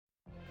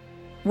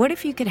What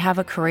if you could have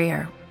a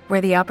career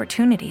where the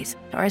opportunities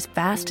are as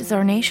vast as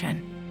our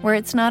nation, where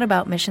it's not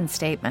about mission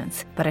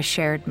statements, but a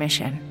shared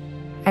mission?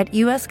 At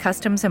U.S.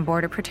 Customs and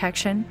Border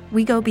Protection,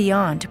 we go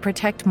beyond to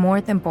protect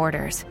more than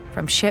borders.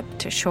 From ship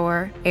to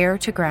shore, air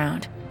to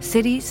ground,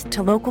 cities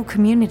to local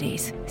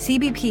communities,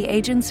 CBP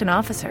agents and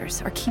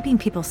officers are keeping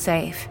people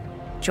safe.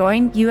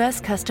 Join U.S.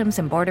 Customs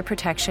and Border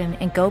Protection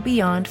and go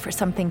beyond for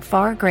something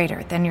far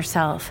greater than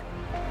yourself.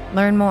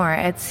 Learn more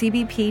at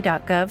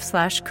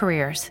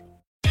cbp.gov/careers.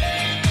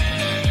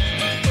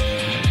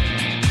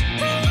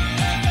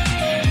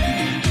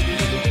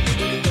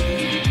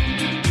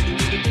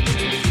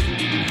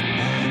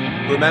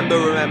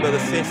 Remember the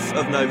 5th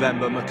of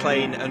November,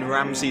 McLean and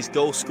Ramsey's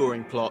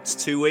goal-scoring plots.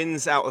 2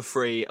 wins out of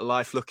 3,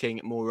 life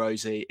looking more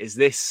rosy. Is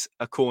this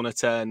a corner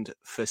turned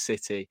for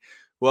City?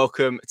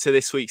 Welcome to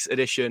this week's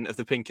edition of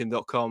the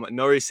PinkUn.com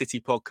Norwich City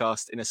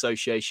podcast in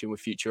association with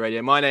Future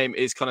Radio. My name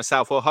is Connor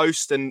Southwell,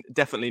 host and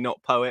definitely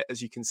not poet,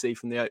 as you can see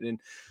from the opening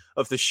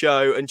of the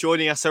show. And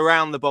joining us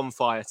around the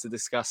bonfire to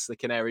discuss the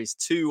Canaries'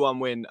 2-1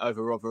 win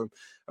over Rotherham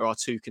are our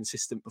 2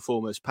 consistent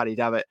performers, Paddy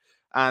Davitt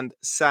and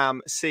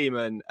Sam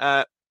Seaman.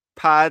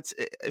 Pad,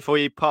 if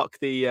we park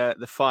the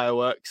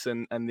fireworks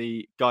and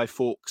the Guy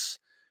Fawkes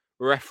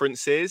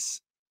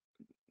references,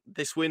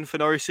 this win for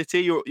Norwich City,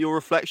 your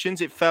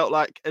reflections? It felt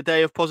like a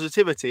day of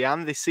positivity,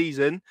 and this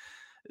season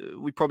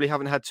we probably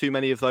haven't had too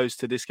many of those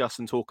to discuss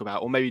and talk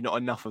about, or maybe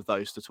not enough of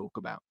those to talk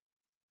about.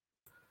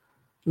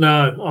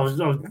 No, I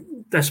was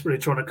desperately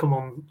trying to come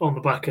on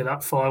the back of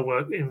that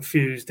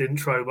firework-infused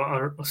intro, but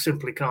I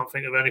simply can't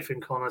think of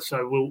anything, Connor,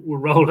 so we'll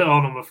roll it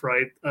on, I'm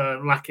afraid,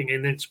 lacking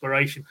in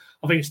inspiration.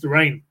 I think it's the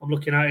rain. I'm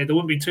looking at it. There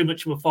wouldn't be too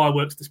much of a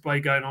fireworks display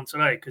going on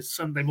today because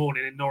Sunday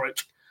morning in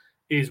Norwich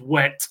is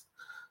wet.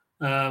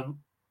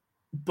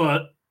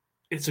 But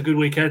it's a good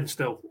weekend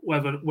still,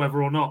 whether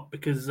or not,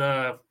 because,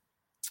 after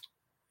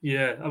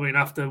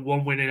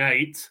 1 win in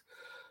 8,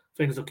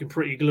 things looking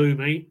pretty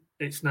gloomy.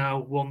 It's now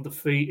 1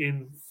 defeat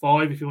in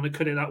 5, if you want to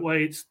cut it that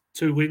way. It's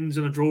 2 wins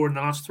and a draw in the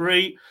last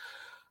 3.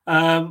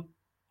 And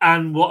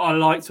what I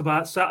liked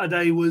about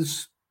Saturday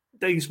was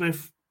Dean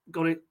Smith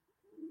got it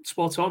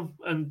spot on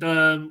and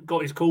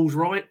got his calls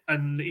right.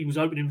 And he was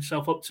opening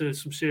himself up to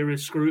some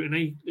serious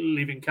scrutiny,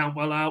 leaving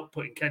Cantwell out,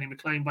 putting Kenny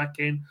McLean back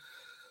in,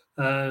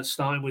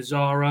 starting with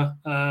Zara.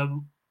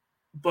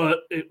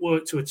 But it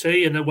worked to a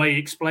T, and the way he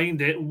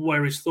explained it,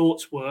 where his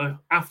thoughts were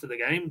after the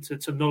game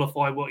to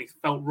nullify what he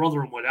felt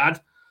Rotherham would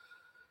add.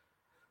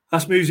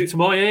 That's music to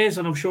my ears,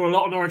 and I'm sure a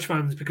lot of Norwich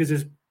fans, because I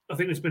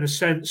think there's been a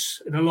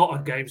sense in a lot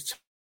of games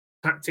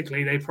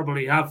tactically they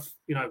probably have,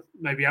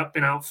 maybe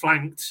been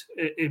outflanked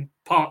in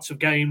parts of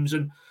games,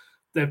 and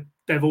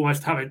they've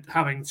almost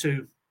having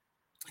to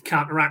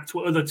counteract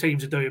what other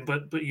teams are doing.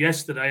 But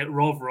yesterday at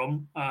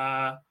Rotherham,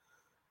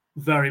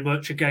 very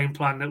much a game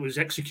plan that was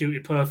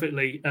executed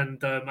perfectly,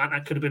 and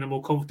that could have been a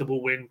more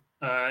comfortable win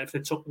if they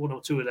took 1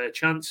 or 2 of their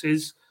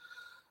chances.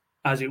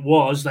 As it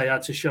was, they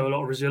had to show a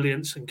lot of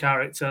resilience and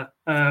character.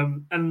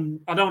 And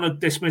I don't want to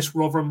dismiss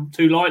Rotherham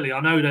too lightly. I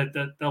know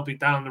that they'll be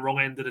down the wrong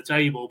end of the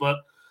table, but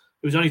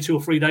it was only 2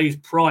 or 3 days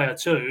prior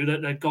to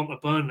that they'd gone to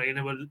Burnley and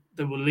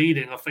they were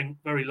leading, I think,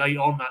 very late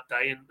on that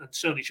day, and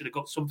certainly should have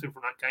got something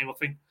from that game. I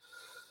think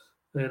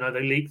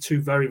they leaked 2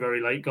 very,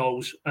 very late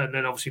goals, and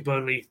then obviously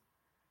Burnley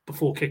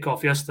before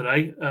kick-off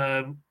yesterday,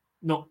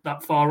 not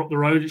that far up the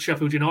road at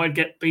Sheffield United,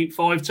 get beat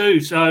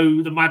 5-2.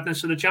 So the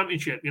madness of the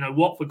Championship.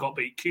 Watford got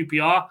beat.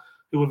 QPR,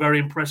 who were very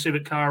impressive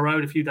at Carrow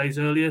Road a few days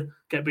earlier,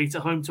 get beat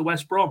at home to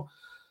West Brom.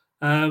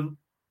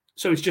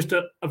 So it's just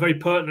a very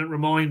pertinent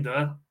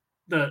reminder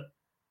that,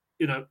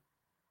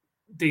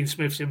 Dean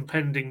Smith's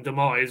impending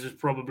demise is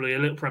probably a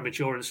little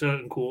premature in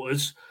certain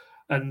quarters,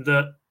 and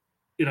that,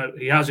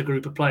 he has a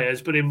group of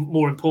players, but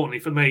more importantly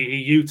for me, he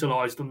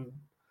utilised them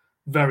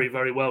very,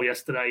 very well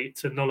yesterday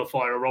to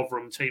nullify a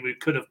Rotherham team who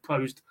could have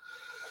posed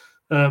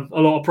a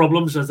lot of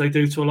problems, as they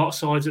do to a lot of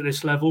sides at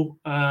this level.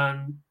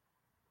 And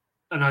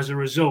as a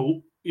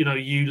result,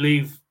 you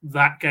leave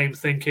that game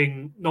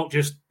thinking not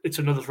just it's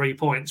another 3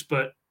 points,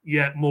 but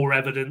yet more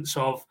evidence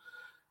of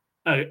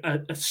a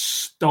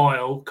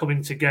style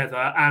coming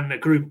together and a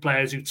group of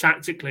players who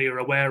tactically are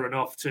aware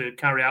enough to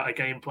carry out a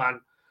game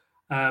plan.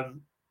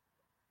 And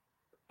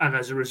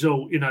as a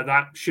result,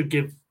 that should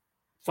give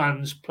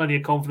fans plenty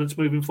of confidence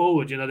moving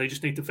forward. They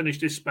just need to finish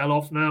this spell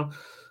off now.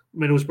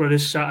 Middlesbrough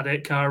this Saturday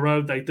at Carrow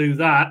Road, they do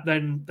that,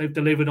 then they've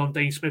delivered on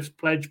Dean Smith's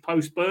pledge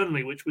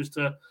post-Burnley, which was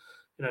to,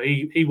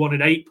 he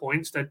wanted 8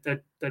 points.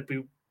 They'd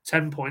be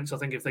 10 points, I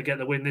think, if they get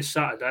the win this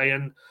Saturday,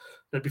 and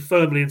they'd be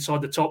firmly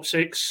inside the top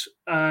 6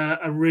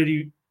 and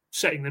really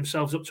setting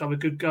themselves up to have a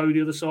good go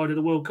the other side of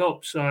the World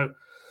Cup. So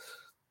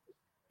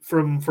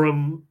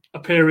from a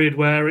period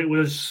where it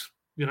was,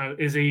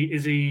 is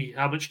he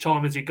how much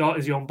time has he got?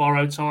 Is he on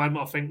borrowed time?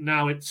 I think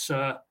now it's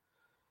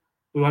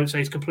we won't say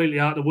he's completely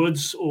out of the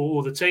woods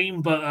or the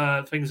team,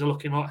 but things are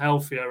looking a lot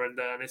healthier, and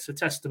it's a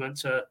testament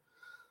to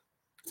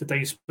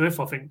Dean Smith,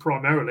 I think,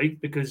 primarily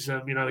because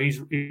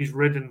he's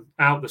ridden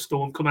out the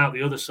storm, come out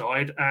the other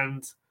side,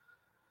 and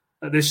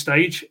at this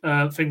stage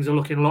things are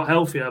looking a lot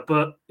healthier.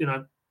 But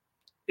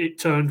it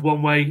turned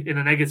one way in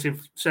a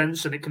negative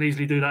sense, and it can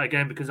easily do that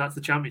again because that's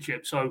the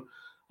Championship. So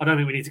I don't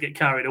think we need to get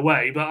carried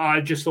away. But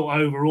I just thought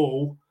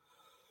overall,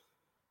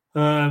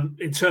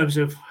 in terms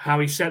of how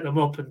he set them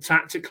up and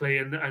tactically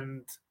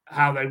and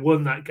how they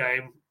won that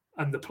game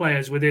and the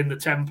players within the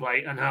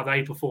template and how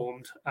they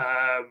performed,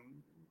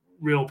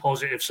 real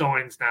positive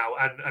signs now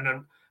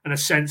and a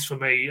sense for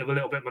me of a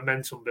little bit of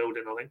momentum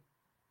building, I think.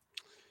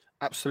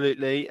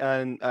 Absolutely,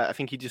 and I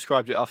think he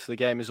described it after the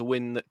game as a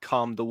win that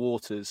calmed the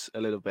waters a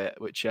little bit,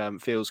 which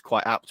feels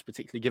quite apt,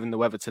 particularly given the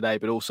weather today,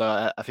 but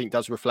also I think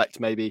does reflect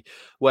maybe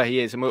where he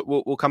is. And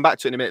we'll come back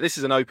to it in a minute. This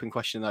is an open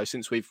question, though,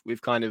 since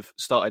we've kind of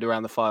started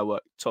around the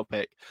firework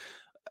topic.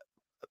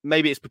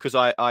 Maybe it's because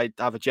I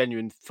have a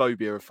genuine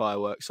phobia of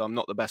fireworks, so I'm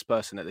not the best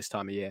person at this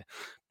time of year.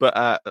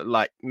 But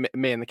like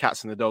me and the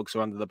cats and the dogs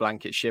are under the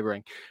blanket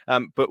shivering.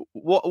 But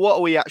what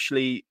are we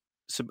actually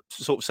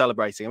sort of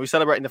celebrating? Are we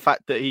celebrating the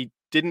fact that he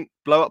didn't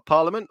blow up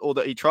Parliament, or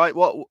that he tried?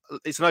 What?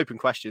 It's an open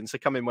question, so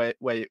come in where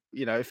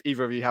if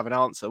either of you have an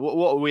answer. What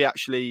are we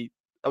actually?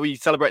 Are we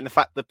celebrating the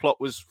fact the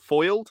plot was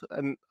foiled?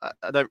 And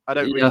I don't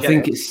really. I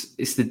think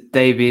it's the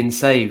day being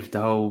saved.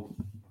 The whole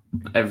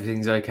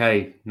everything's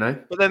okay. No,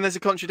 but then there's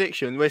a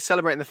contradiction. We're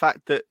celebrating the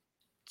fact that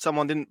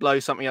someone didn't blow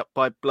something up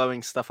by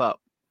blowing stuff up.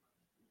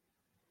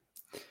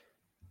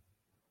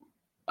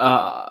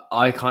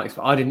 I can't.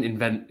 I didn't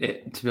invent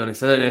it, to be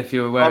honest. I don't know if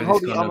you're aware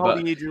of this, Connor,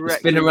 but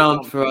it's been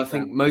around for, I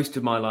think, most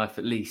of my life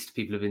at least.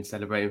 People have been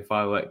celebrating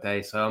Firework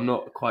Day, so I'm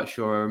not quite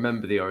sure I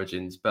remember the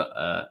origins.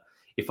 But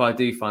if I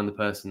do find the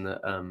person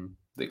that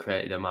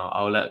created them,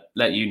 I'll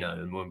let you know,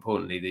 and more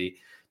importantly, the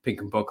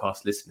PinkUn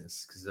podcast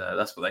listeners, because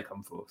that's what they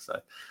come for. So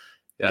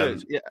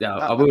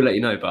I will let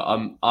you know. But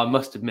I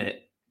must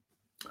admit,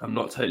 I'm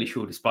not totally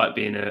sure, despite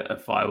being a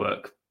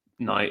firework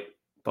night,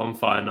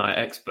 bonfire night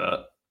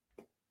expert.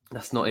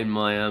 That's not in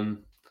my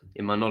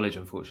knowledge,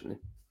 unfortunately.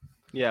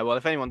 Yeah, well,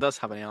 if anyone does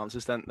have any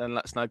answers, then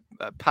let us know.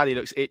 Paddy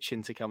looks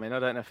itching to come in. I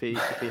don't know if he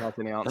has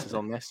any answers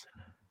on this.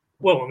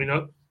 Well, I mean,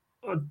 I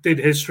did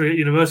history at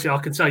university. I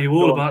can tell you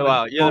all about.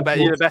 Well, you're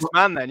the best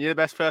man. Then you're the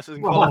best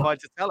person qualified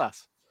to tell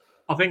us.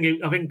 I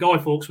think Guy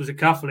Fawkes was a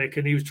Catholic,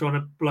 and he was trying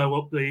to blow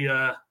up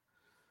the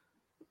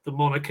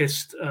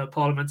monarchist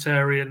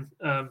parliamentarian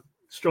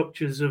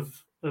structures of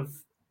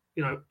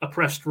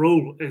oppressed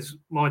rule. Is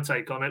my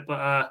take on it,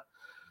 but.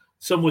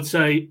 Some would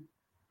say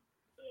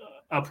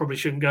I probably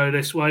shouldn't go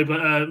this way,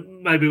 but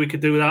maybe we could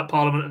do without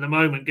Parliament at the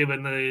moment,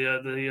 given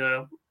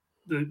the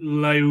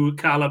low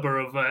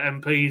calibre of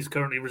MPs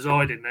currently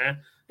residing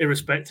there,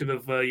 irrespective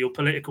of your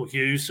political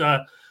views.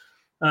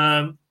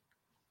 Maybe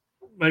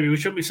we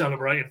shouldn't be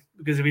celebrating,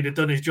 because if he'd have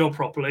done his job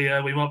properly,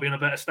 we might be in a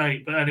better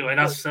state. But anyway,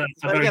 that's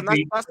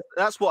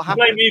what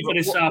happened. Blame me for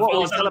this. What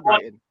are we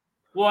celebrating?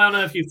 Why on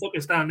earth you took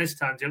us down this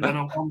tangent? When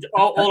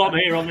all I'm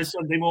here on this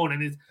Sunday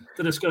morning is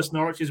to discuss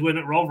Norwich's win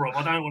at Rotherham.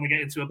 I don't want to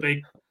get into a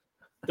big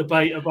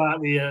debate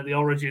about the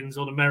origins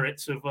or the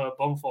merits of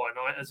Bonfire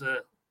Night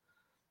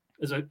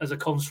as a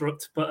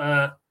construct.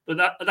 But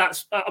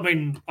that's. I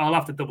mean, I'll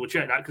have to double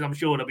check that, because I'm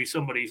sure there'll be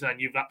somebody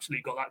saying you've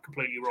absolutely got that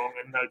completely wrong,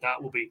 and no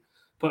doubt will be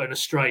putting us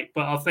straight.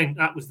 But I think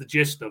that was the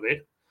gist of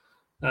it.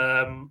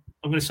 I'm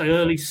going to say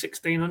early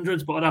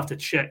 1600s, but I'd have to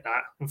check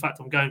that. In fact,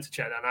 I'm going to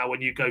check that now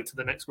when you go to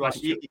the next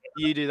question.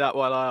 You do that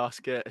while I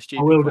ask a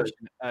stupid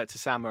question to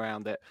Sam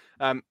around it,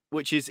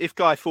 which is, if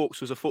Guy Fawkes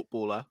was a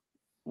footballer,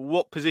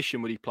 what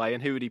position would he play,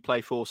 and who would he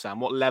play for, Sam?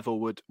 What level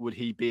would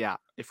he be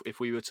at if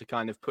we were to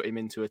kind of put him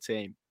into a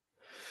team?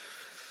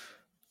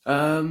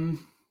 I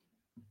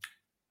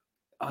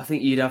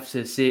think you'd have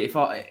to see, if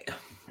I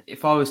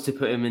was to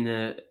put him in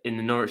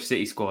the Norwich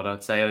City squad,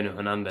 I'd say Ono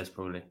Hernandez,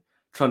 probably.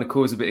 Trying to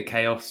cause a bit of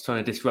chaos,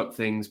 trying to disrupt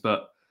things, but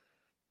at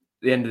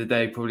the end of the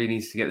day, probably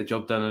needs to get the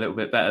job done a little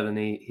bit better than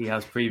he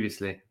has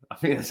previously. I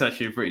think that's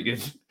actually a pretty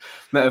good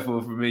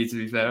metaphor for me, to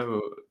be fair.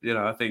 But,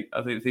 I think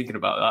thinking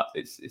about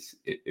that,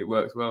 it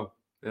works well.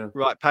 Yeah.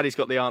 Right, Paddy's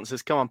got the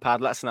answers. Come on,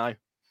 Pad, let us know.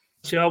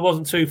 See, I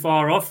wasn't too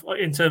far off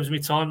in terms of my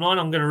timeline.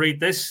 I'm going to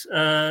read this.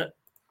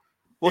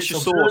 What's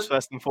your source,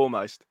 first and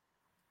foremost?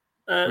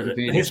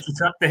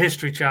 The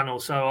History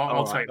Channel. So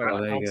I'll take that.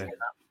 There you go.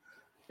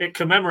 It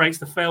commemorates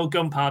the failed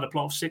gunpowder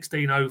plot of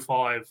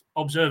 1605,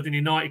 observed in the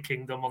United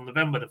Kingdom on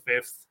November the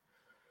 5th.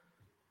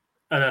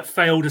 A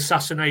failed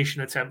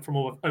assassination attempt from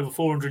over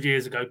 400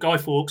 years ago. Guy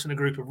Fawkes and a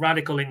group of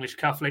radical English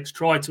Catholics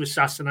tried to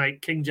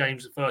assassinate King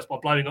James I by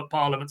blowing up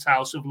Parliament's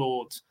House of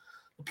Lords.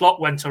 The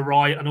plot went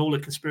awry and all the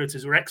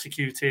conspirators were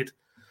executed.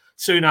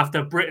 Soon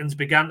after, Britons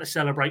began to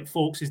celebrate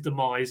Fawkes'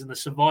 demise and the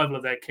survival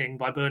of their king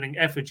by burning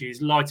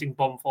effigies, lighting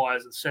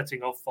bonfires and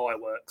setting off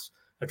fireworks,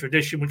 a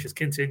tradition which has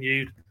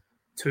continued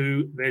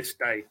to this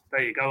day.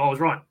 There you go. I was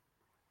right.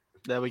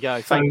 There we go.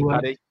 Thank you,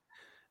 Paddy.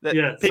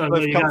 People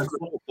have come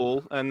for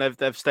football, and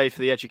they've stayed for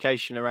the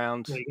education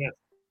around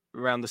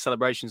the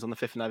celebrations on the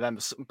 5th of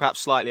November.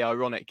 Perhaps slightly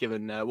ironic,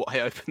 given what I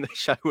opened the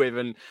show with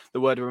and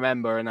the word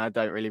 "remember," and I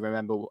don't really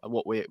remember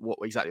what we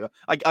exactly were.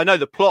 I know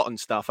the plot and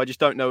stuff. I just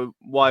don't know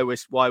why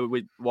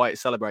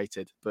it's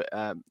celebrated. But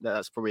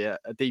that's probably a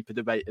deeper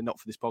debate, and not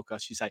for this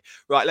podcast. You say,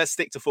 right? Let's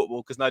stick to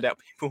football, because no doubt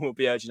people will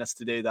be urging us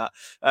to do that.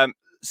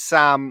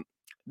 Sam,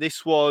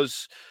 this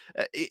was,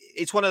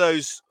 it's one of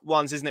those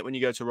ones, isn't it, when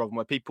you go to Rotherham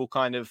where people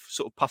kind of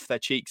sort of puff their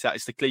cheeks at.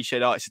 It's the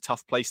cliched, it's a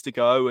tough place to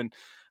go and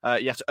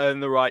you have to earn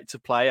the right to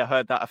play. I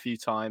heard that a few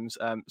times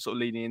sort of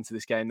leading into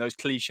this game, those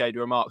cliched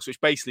remarks,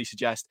 which basically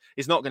suggest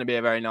it's not going to be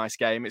a very nice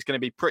game. It's going to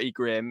be pretty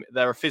grim.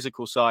 They're a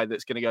physical side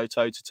that's going to go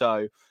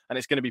toe-to-toe and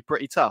it's going to be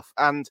pretty tough.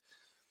 And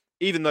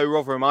even though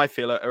Rotherham, I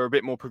feel, are a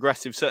bit more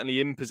progressive, certainly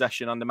in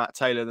possession under Matt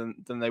Taylor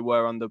than they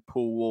were under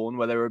Paul Warne,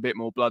 where they were a bit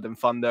more blood and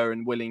thunder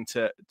and willing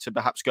to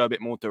perhaps go a bit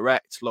more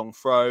direct, long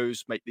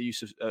throws, make the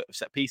use of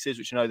set pieces,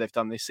 which I know they've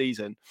done this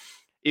season.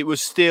 It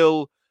was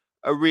still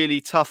a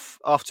really tough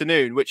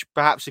afternoon, which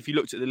perhaps if you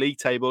looked at the league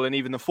table and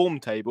even the form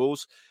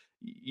tables,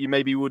 you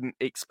maybe wouldn't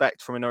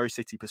expect from a Norwich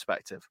City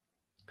perspective.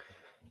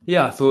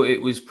 Yeah, I thought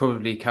it was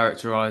probably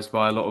characterised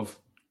by a lot of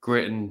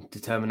grit and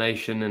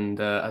determination. And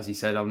as you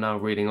said, I'm now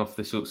reading off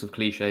the sorts of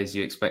cliches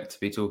you expect to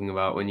be talking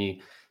about when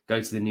you go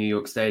to the New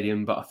York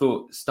Stadium. But I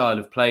thought style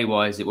of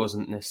play-wise, it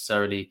wasn't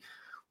necessarily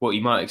what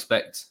you might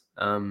expect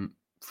from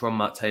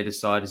Matt Taylor's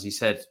side. As you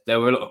said, there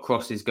were a lot of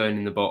crosses going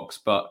in the box,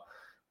 but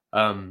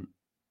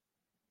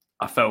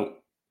I felt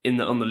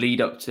on the lead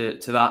up to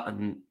that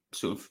and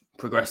sort of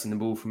progressing the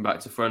ball from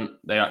back to front,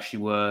 they actually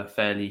were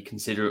fairly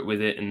considerate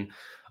with it and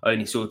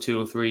only saw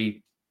 2 or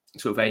 3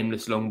 sort of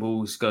aimless long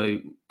balls go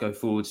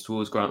forwards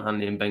towards Grant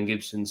Hanley and Ben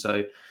Gibson.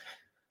 So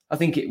I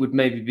think it would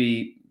maybe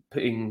be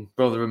putting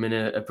Rotherham in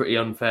a pretty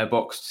unfair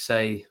box to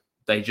say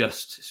they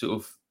just sort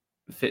of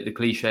fit the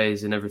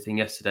cliches and everything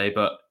yesterday.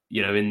 But,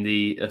 you know, in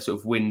the sort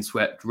of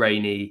windswept,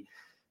 rainy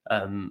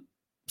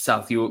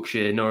South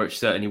Yorkshire, Norwich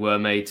certainly were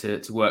made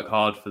to work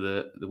hard for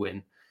the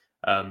win.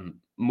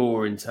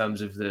 More in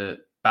terms of the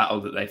battle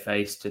that they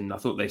faced, and I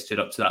thought they stood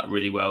up to that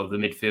really well. The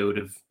midfield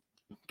of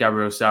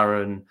Gabriel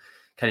Sara and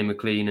Kenny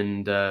McLean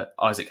and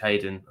Isaac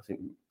Hayden. I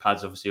think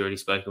Pads obviously already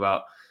spoke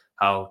about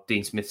how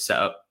Dean Smith's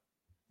setup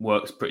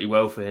works pretty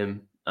well for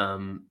him,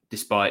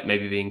 despite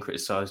maybe being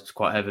criticised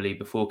quite heavily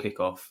before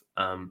kickoff.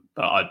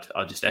 But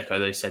I'd just echo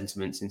those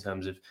sentiments in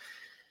terms of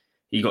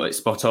he got it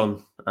spot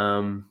on.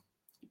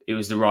 It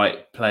was the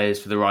right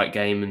players for the right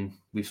game, and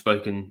we've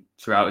spoken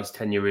throughout his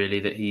tenure really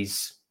that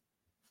he's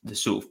the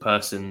sort of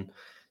person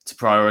to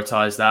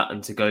prioritise that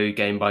and to go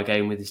game by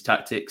game with his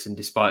tactics. And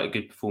despite a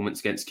good performance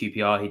against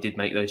QPR, he did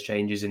make those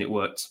changes and it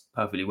worked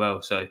perfectly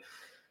well. So,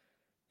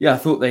 yeah, I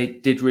thought they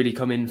did really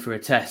come in for a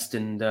test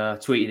and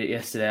tweeted it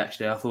yesterday,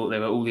 actually. I thought they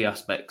were all the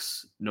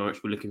aspects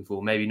Norwich were looking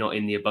for, maybe not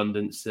in the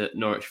abundance that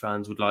Norwich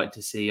fans would like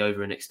to see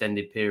over an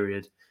extended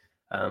period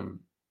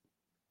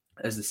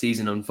as the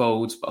season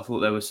unfolds. But I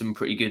thought there were some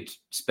pretty good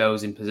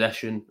spells in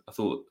possession. I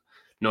thought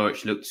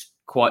Norwich looked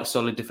quite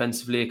solid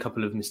defensively, a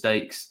couple of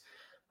mistakes.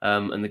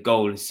 And the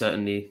goal is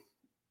certainly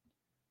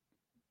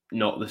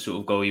not the sort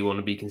of goal you want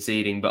to be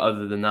conceding. But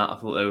other than that, I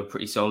thought they were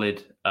pretty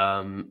solid.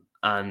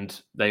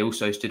 And they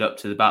also stood up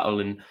to the battle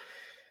and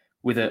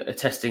with a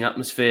testing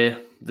atmosphere,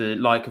 the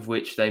like of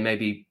which they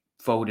maybe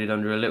folded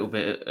under a little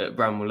bit at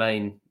Bramwell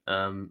Lane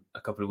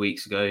a couple of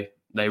weeks ago.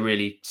 They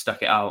really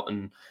stuck it out.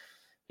 And,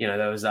 you know,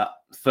 there was that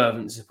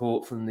fervent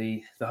support from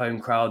the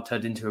home crowd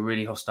turned into a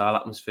really hostile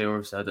atmosphere.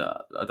 Obviously, I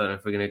don't know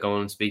if we're going to go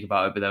on and speak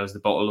about it, but there was the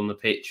bottle on the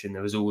pitch and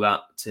there was all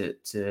that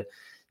to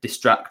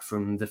distract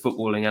from the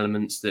footballing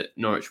elements that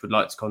Norwich would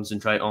like to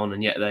concentrate on.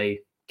 And yet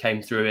they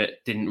came through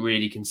it, didn't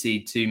really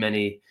concede too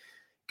many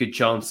good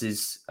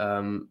chances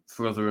for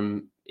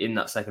Rotherham in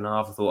that second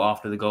half. I thought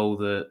after the goal,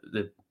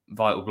 the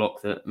vital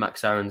block that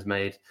Max Aarons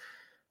made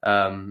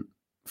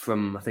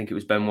from, I think it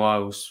was Ben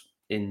Wiles,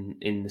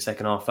 in the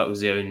second half, that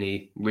was the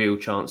only real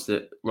chance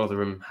that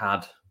Rotherham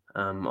had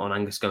on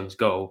Angus Gunn's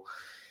goal.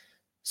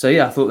 So,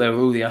 yeah, I thought there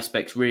were all the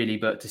aspects really,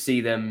 but to see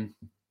them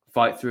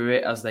fight through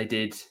it as they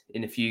did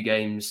in a few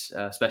games,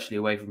 especially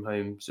away from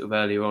home, sort of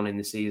earlier on in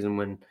the season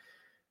when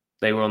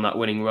they were on that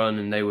winning run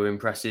and they were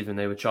impressive and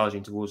they were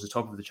charging towards the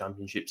top of the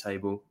championship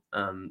table.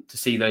 To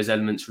see those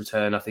elements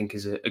return, I think,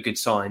 is a good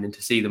sign, and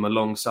to see them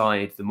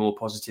alongside the more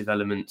positive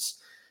elements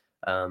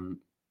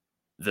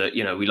that,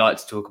 you know, we like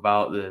to talk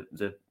about,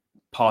 the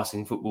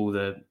passing football,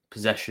 the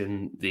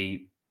possession,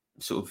 the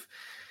sort of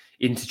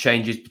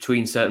interchanges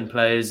between certain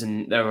players.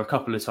 And there were a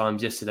couple of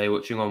times yesterday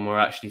watching on where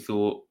I actually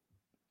thought,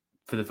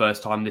 for the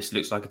first time, this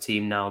looks like a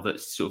team now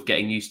that's sort of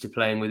getting used to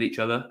playing with each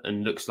other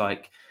and looks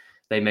like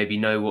they maybe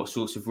know what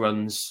sorts of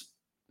runs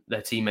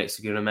their teammates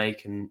are going to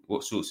make and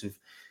what sorts of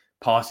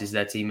passes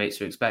their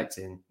teammates are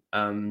expecting.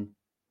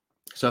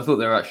 So I thought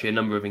there were actually a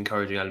number of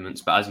encouraging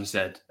elements. But as you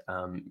said,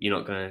 you're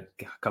not going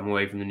to come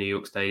away from the New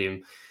York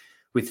Stadium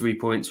with 3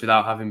 points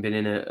without having been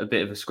in a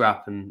bit of a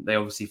scrap. And they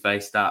obviously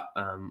faced that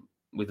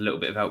with a little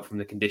bit of help from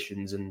the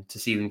conditions. And to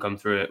see them come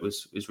through it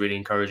was really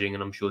encouraging.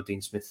 And I'm sure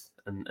Dean Smith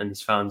and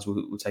his fans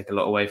will take a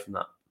lot away from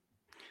that.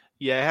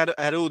 Yeah, it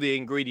had all the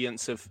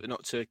ingredients of,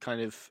 not to kind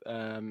of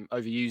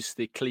overuse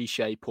the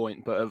cliche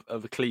point, but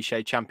of a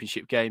cliche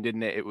championship game,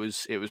 didn't it? It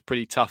was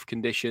pretty tough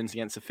conditions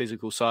against a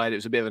physical side. It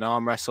was a bit of an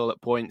arm wrestle at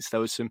points.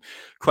 There was some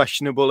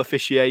questionable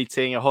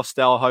officiating, a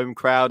hostile home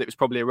crowd. It was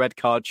probably a red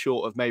card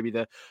short of maybe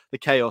the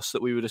chaos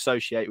that we would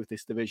associate with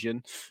this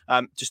division.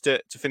 Just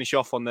to finish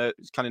off on the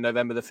kind of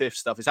November the 5th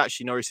stuff, it's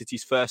actually Norwich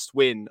City's first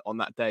win on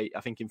that date, I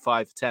think in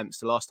 5 attempts.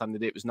 The last time they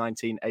did it was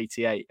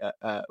 1988,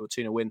 or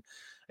 2-0 win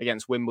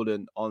against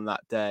Wimbledon on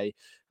that day.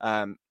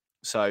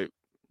 So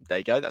there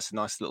you go. That's a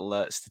nice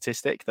little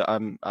statistic that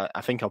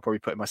I think I'll probably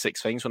put in my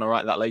 6 things when I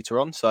write that later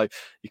on. So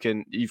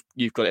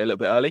you've got it a little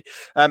bit early.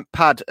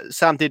 Pad,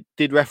 Sam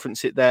did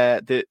reference it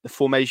there, the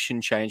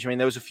formation change. I mean,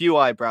 there was a few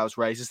eyebrows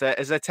raised,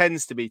 as there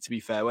tends to be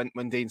fair,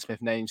 when Dean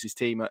Smith names his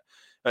team at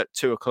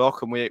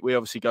 2:00, and we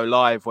obviously go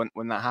live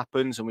when that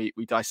happens, and we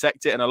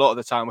dissect it. And a lot of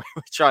the time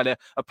we're trying to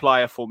apply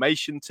a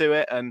formation to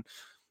it. And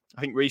I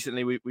think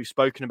recently we've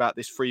spoken about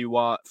this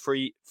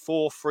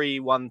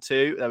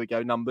 4-3-1-2. There we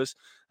go, numbers.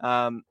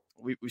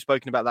 We've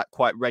spoken about that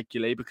quite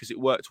regularly because it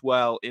worked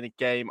well in a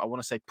game. I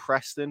want to say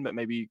Preston, but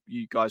maybe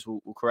you guys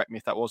will correct me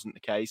if that wasn't the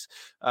case.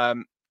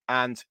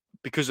 And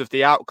because of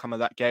the outcome of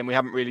that game, we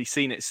haven't really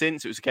seen it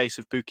since. It was a case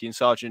of Pukki and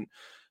Sargent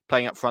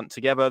playing up front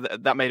together.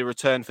 That made a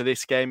return for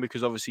this game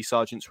because obviously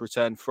Sargent's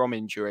returned from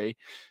injury.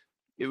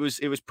 It was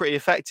pretty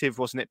effective,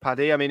 wasn't it,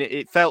 Paddy? I mean,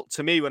 it felt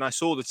to me when I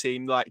saw the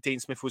team like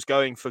Dean Smith was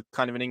going for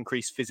kind of an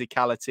increased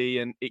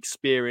physicality and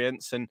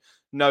experience and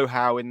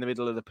know-how in the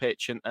middle of the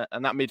pitch. And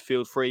that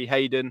midfield three,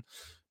 Hayden,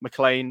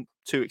 McLean,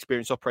 2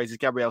 experienced operators,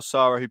 Gabriel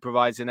Sara, who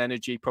provides an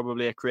energy,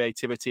 probably a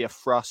creativity, a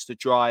thrust, a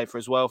drive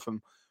as well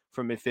from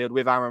midfield,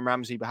 with Aaron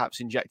Ramsey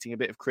perhaps injecting a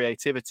bit of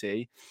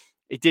creativity.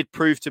 It did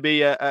prove to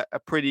be a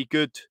pretty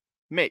good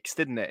mix,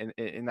 didn't it,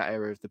 in that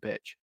area of the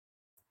pitch?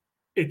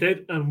 It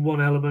did, and one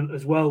element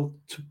as well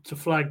to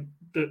flag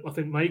that I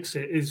think makes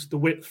it is the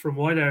width from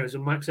wide areas.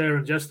 And Max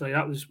Aarons yesterday,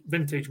 that was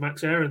vintage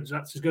Max Aarons.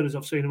 That's as good as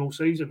I've seen him all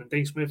season. And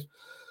Dean Smith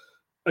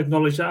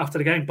acknowledged that after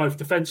the game, both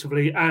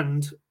defensively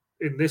and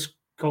in this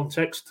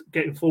context,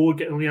 getting forward,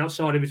 getting on the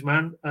outside of his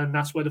man. And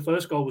that's where the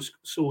first goal was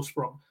sourced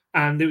from.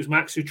 And it was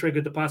Max who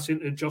triggered the pass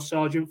into Josh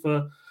Sargent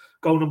for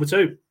goal number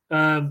 2.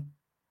 And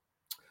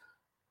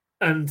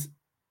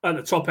at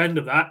the top end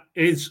of that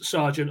is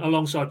Sargent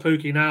alongside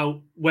Pukki.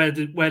 Now, where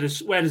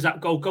does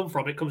that goal come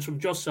from? It comes from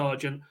Josh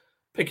Sargent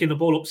picking the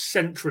ball up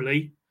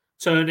centrally,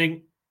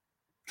 turning,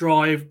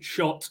 drive,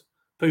 shot.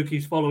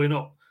 Pukki's following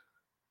up.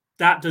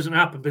 That doesn't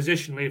happen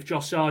positionally if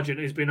Josh Sargent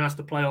is being asked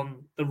to play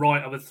on the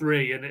right of a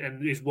 3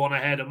 and is one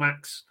ahead of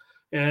Max.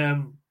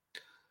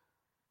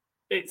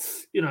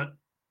 It's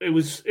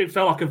it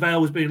felt like a veil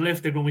was being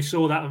lifted when we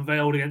saw that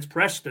unveiled against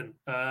Preston.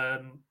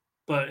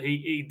 But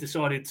he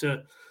decided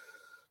to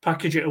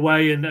package it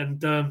away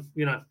and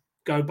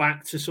go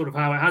back to sort of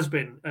how it has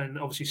been. And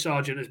obviously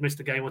Sargent has missed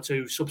a game or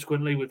 2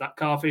 subsequently with that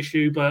calf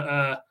issue,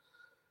 but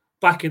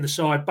back in the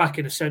side, back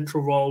in a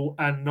central role,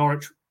 and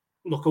Norwich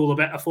look all the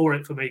better for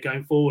it for me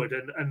going forward.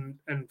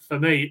 And for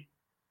me,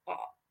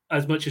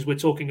 as much as we're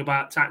talking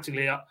about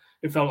tactically,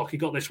 it felt like he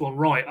got this one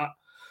right.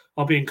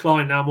 I'll be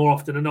inclined now more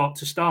often than not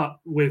to start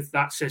with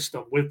that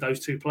system, with those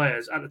 2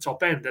 players at the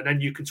top end, and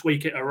then you can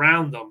tweak it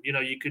around them.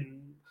 You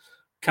can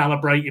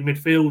calibrate your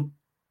midfield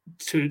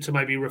to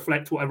maybe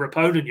reflect whatever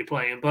opponent you're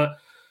playing, but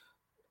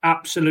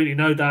absolutely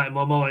no doubt in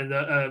my mind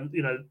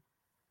that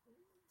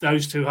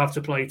those 2 have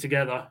to play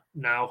together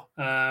now,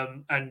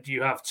 and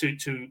you have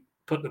to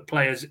put the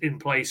players in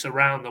place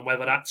around them,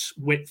 whether that's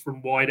width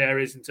from wide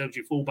areas in terms of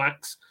your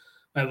fullbacks,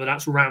 whether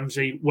that's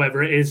Ramsey,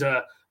 whether it is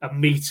a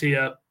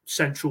meatier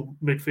central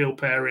midfield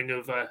pairing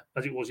of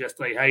as it was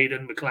yesterday,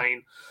 Hayden,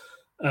 McLean,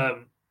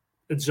 and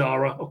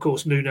Zara. Of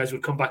course, Nunes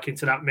would come back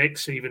into that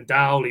mix, even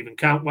Dowell, even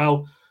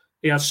Cantwell.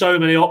 He has so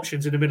many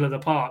options in the middle of the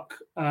park.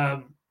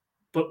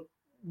 But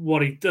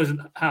what he doesn't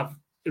have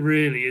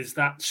really is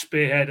that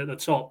spearhead at the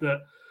top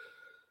that,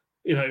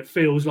 it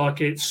feels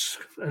like it's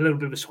a little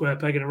bit of a square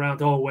peg in a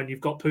round hole when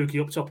you've got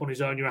Pukki up top on his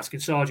own. You're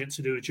asking Sargent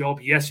to do a job.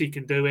 Yes, he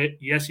can do it.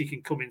 Yes, he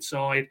can come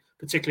inside,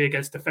 particularly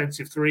against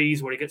defensive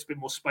threes where he gets a bit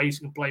more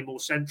space and can play more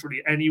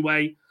centrally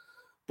anyway.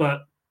 And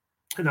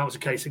that was the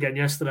case again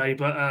yesterday.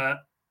 But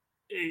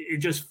it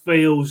just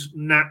feels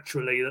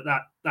naturally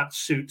that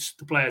suits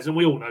the players. And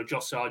we all know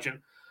Josh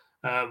Sargent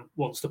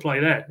wants to play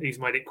there. He's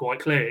made it quite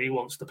clear he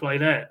wants to play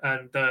there.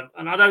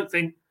 And I don't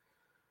think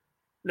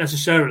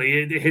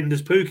necessarily it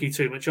hinders Pukki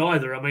too much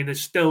either. I mean,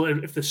 there's still,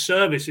 if the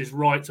service is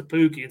right to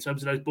Pukki in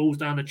terms of those balls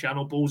down the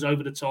channel, balls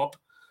over the top,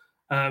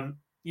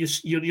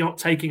 you're not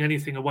taking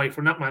anything away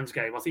from that man's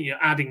game. I think you're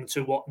adding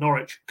to what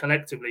Norwich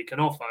collectively can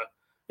offer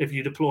if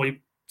you deploy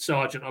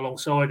Sargent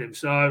alongside him.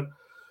 So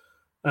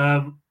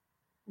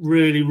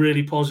really,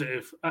 really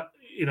positive,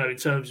 in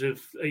terms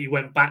of he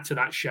went back to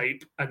that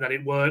shape and that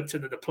it worked,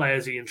 and that the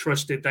players he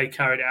entrusted, they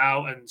carried it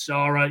out. And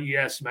Zara,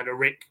 yes, made a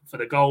rick for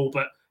the goal,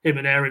 but him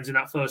and Aarons in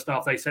that first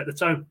half, they set the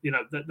tone.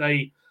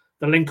 That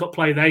the link-up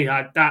play they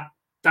had,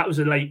 that was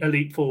a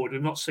leap forward.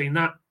 We've not seen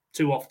that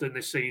too often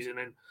this season.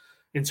 And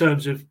in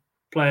terms of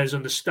players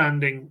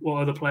understanding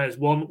what other players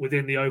want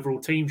within the overall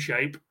team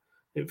shape,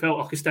 it felt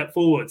like a step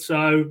forward.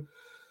 So,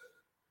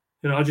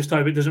 I just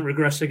hope it doesn't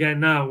regress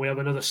again now. We have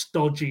another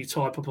stodgy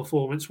type of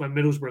performance when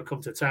Middlesbrough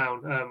come to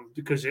town,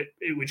 because it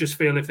would just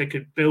feel if they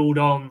could build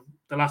on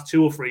the last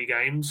 2 or 3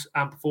 games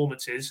and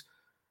performances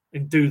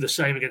and do the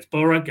same against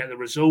Borough, get the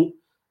result,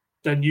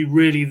 then you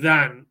really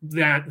then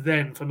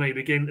for me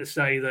begin to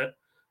say that,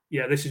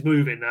 yeah, this is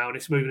moving now and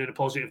it's moving in a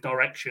positive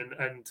direction,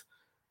 and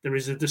there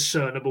is a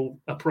discernible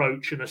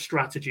approach and a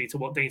strategy to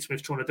what Dean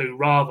Smith's trying to do,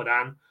 rather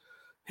than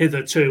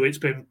hitherto it's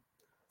been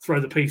throw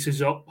the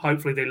pieces up,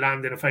 hopefully they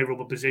land in a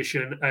favourable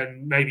position,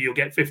 and maybe you'll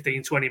get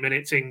 15, 20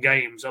 minutes in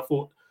games. I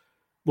thought,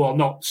 well,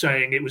 not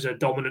saying it was a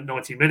dominant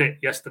 90-minute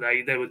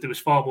yesterday, there was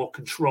far more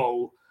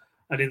control,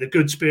 and in the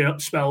good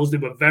spells they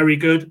were very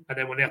good, and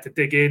then when they had to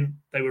dig in,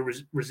 they were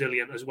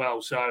resilient as well.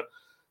 So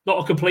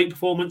not a complete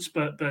performance,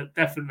 but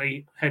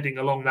definitely heading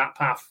along that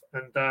path.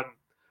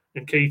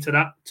 And key to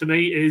that, to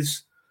me,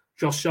 is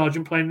Josh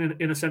Sargent playing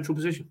in a central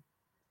position.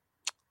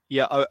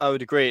 Yeah, I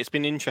would agree. It's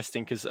been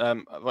interesting because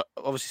I've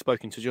obviously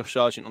spoken to Josh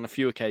Sargent on a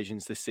few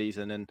occasions this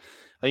season, and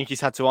I think he's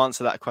had to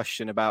answer that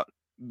question about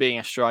being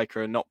a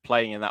striker and not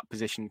playing in that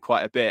position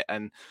quite a bit.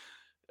 And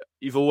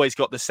you've always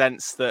got the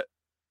sense that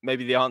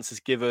maybe the answer's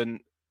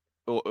given,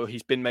 or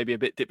he's been maybe a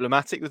bit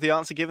diplomatic with the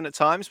answer given at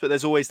times, but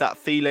there's always that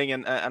feeling.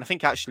 And I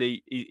think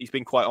actually he's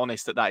been quite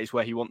honest that is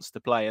where he wants to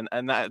play.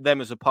 And that,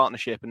 them as a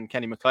partnership, and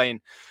Kenny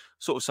McLean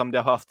sort of summed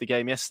up after the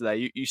game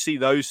yesterday. You see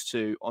those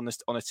two on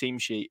a team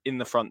sheet in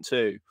the front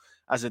two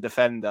as a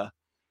defender.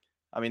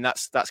 I mean,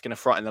 that's going to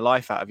frighten the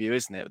life out of you,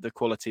 isn't it? The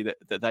quality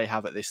that they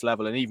have at this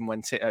level. And even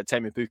when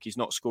Temi Pukki's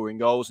not scoring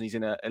goals and he's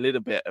in a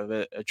little bit of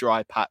a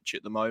dry patch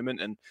at the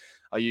moment, and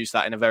I use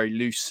that in a very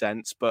loose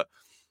sense, but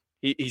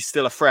he's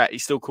still a threat. He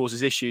still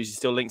causes issues. He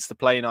still links the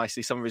play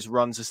nicely. Some of his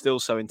runs are still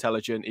so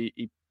intelligent.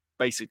 He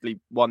basically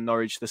won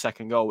Norwich the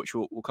second goal, which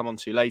we'll come on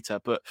to later.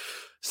 But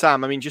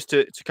Sam, I mean, just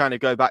to kind of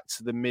go back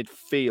to the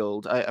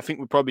midfield, I think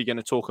we're probably going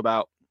to talk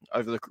about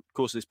over the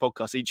course of this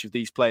podcast each of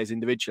these players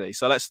individually.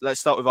 So let's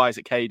start with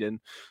Isaac Hayden.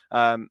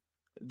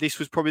 This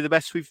was probably the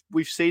best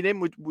we've seen him.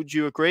 Would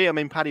you agree? I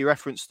mean, Paddy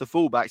referenced the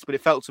fullbacks, but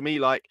it felt to me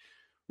like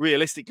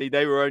realistically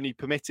they were only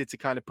permitted to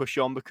kind of push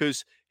on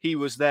because he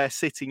was there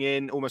sitting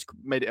in, almost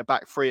made it a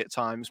back three at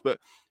times, but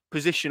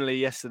positionally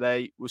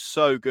yesterday was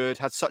so good,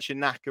 had such a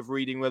knack of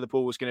reading where the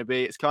ball was going to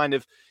be. It's kind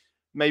of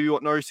maybe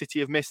what Norwich City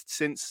have missed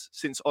since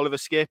Oliver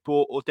Skipp,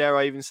 or dare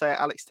I even say it,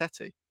 Alex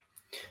Tettey.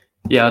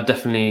 Yeah, I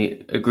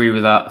definitely agree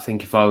with that. I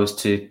think if I was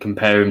to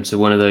compare him to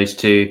one of those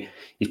two,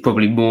 he's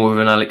probably more of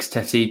an Alex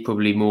Tettey,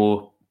 probably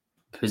more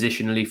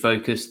positionally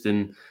focused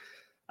and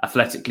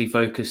athletically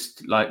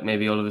focused, like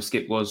maybe Oliver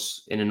Skipp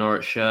was in a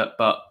Norwich shirt.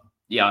 But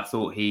yeah, I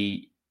thought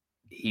he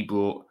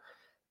brought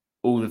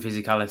all the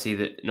physicality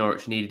that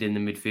Norwich needed in the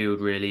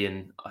midfield, really.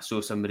 And I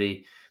saw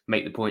somebody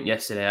make the point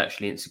yesterday,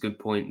 actually, and it's a good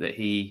point that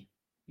he,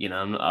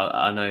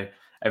 I know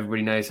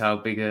everybody knows how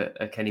big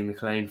a Kenny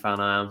McLean fan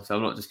I am, so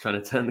I'm not just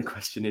trying to turn the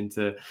question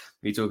into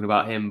me talking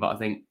about him, but I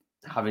think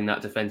having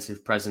that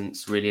defensive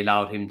presence really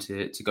allowed him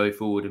to go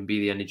forward and be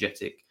the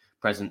energetic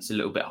presence a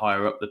little bit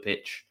higher up the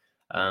pitch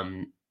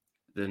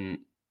than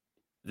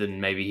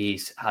maybe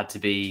he's had to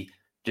be,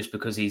 just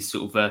because he's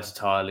sort of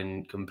versatile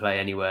and can play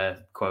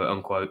anywhere, quote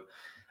unquote.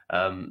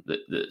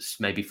 That's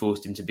maybe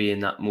forced him to be in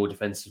that more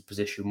defensive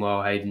position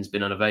while Hayden's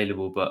been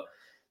unavailable. But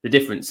the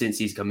difference since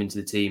he's come into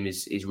the team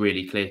is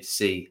really clear to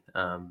see.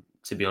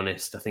 To be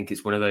honest, I think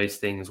it's one of those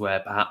things where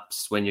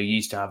perhaps when you're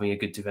used to having a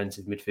good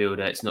defensive midfielder,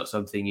 it's not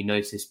something you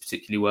notice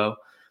particularly well.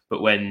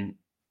 But when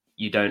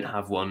you don't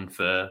have one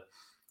for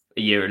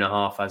a year and a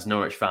half, as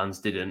Norwich fans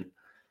didn't,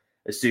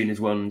 as soon as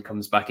one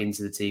comes back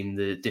into the team,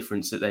 the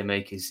difference that they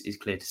make is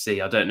clear to see.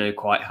 I don't know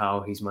quite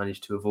how he's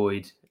managed to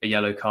avoid a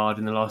yellow card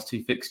in the last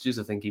 2 fixtures.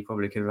 I think he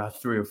probably could have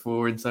had 3 or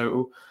 4 in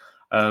total.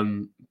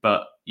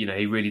 But,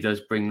 he really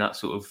does bring that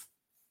sort of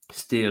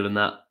steel and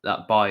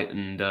that bite.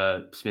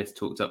 And Smith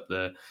talked up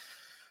the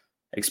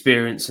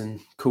experience and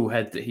cool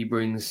head that he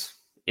brings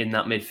in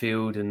that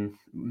midfield. And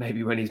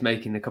maybe when he's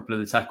making a couple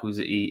of the tackles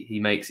that he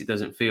makes, it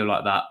doesn't feel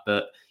like that.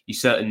 But you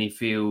certainly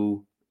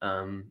feel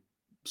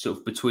sort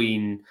of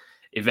between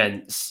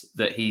events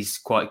that he's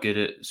quite good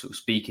at sort of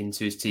speaking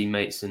to his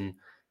teammates and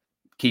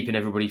keeping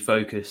everybody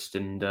focused.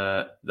 And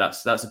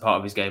that's a part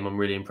of his game I'm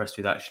really impressed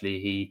with, actually.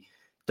 He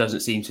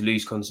doesn't seem to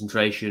lose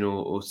concentration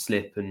or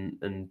slip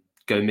and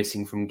go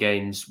missing from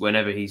games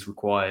whenever he's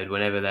required.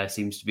 Whenever there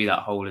seems to be that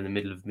hole in the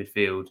middle of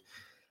midfield,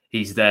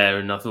 he's there.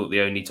 And I thought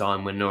the only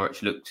time when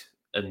Norwich looked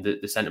and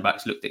the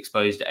centre-backs looked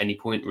exposed at any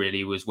point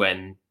really was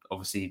when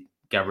obviously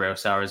Gabriel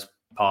Sara's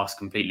pass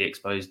completely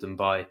exposed them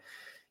by,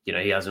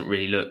 he hasn't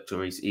really looked,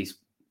 or he's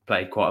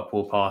played quite a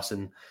poor pass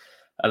and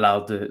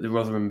allowed the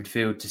Rotherham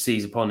midfield to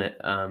seize upon it.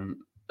 And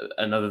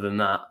other than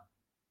that,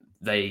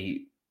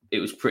 it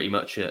was pretty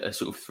much a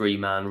sort of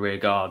 3-man rear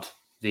guard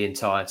the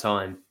entire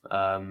time.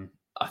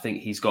 I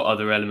think he's got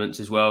other elements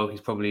as well. He's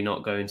probably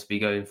not going to be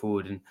going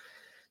forward and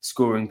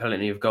scoring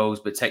plenty of goals,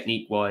 but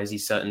technique-wise,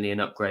 he's certainly an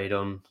upgrade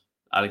on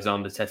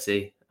Alexander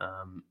Tettey.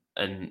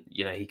 And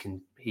he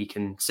he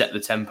can set the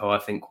tempo, I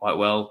think, quite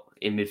well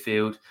in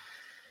midfield.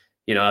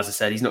 You know, as I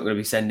said, he's not going to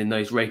be sending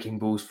those raking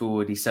balls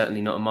forward. He's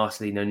certainly not a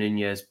Marcelino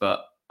Nunez,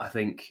 but I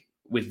think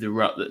with the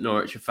rut that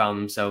Norwich have found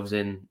themselves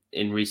in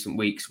recent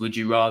weeks, would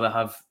you rather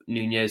have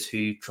Nunez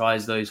who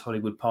tries those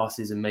Hollywood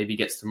passes and maybe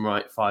gets them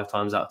right 5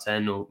 times out of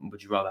 10, or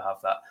would you rather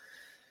have that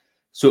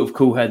sort of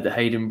cool head that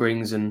Hayden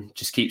brings and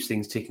just keeps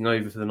things ticking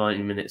over for the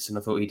 90 minutes? And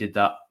I thought he did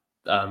that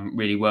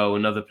really well.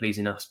 Another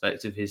pleasing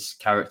aspect of his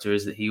character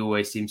is that he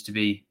always seems to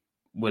be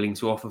willing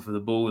to offer for the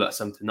ball. That's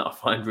something that I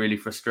find really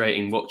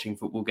frustrating watching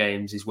football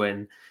games, is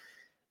when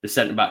the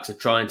centre-backs are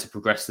trying to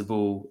progress the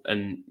ball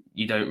and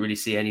you don't really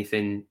see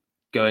anything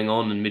going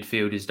on, and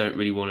midfielders don't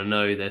really want to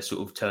know. They're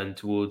sort of turned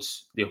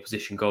towards the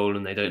opposition goal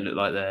and they don't look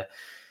like they're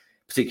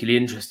particularly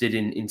interested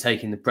in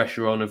taking the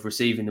pressure on of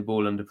receiving the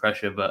ball under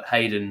pressure. But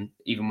Hayden,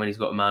 even when he's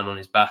got a man on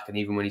his back and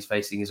even when he's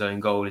facing his own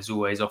goal, is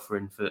always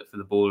offering for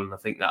the ball. And I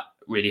think that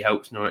really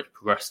helps Norwich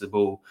progress the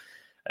ball.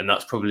 And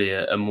that's probably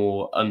a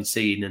more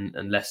unseen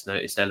and less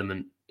noticed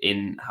element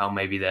in how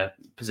maybe their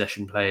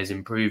possession play has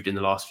improved in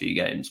the last few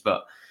games.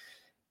 But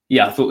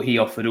yeah, I thought he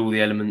offered all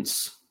the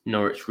elements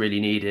Norwich really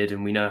needed.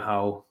 And we know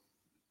how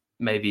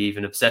maybe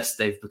even obsessed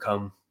they've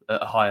become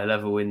at a higher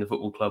level in the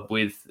football club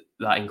with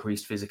that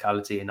increased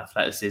physicality and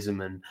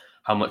athleticism, and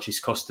how much it's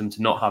cost them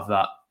to not have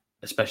that,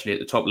 especially at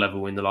the top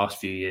level in the last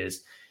few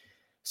years.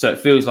 So it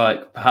feels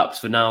like perhaps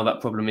for now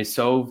that problem is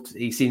solved.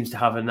 He seems to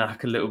have a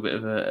little bit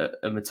of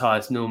a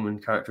Matthias Norman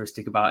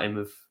characteristic about him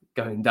of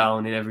going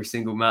down in every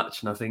single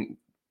match. And I think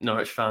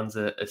Norwich fans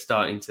are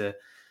starting to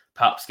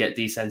perhaps get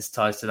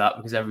desensitized to that,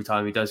 because every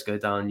time he does go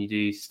down, you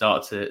do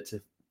start to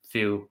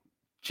feel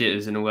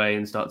jitters in a way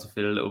and start to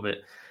feel a little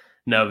bit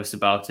nervous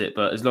about it.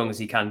 But as long as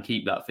he can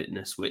keep that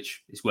fitness,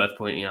 which is worth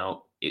pointing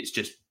out, it's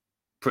just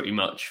pretty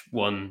much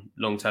one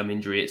long-term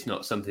injury. It's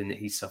not something that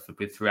he's suffered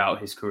with throughout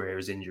his career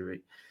as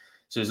injury.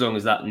 So as long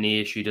as that knee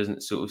issue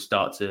doesn't sort of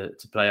start to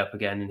play up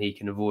again and he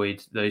can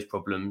avoid those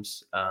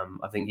problems,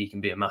 I think he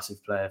can be a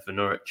massive player for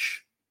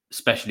Norwich,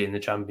 especially in the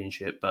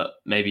Championship, but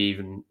maybe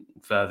even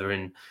further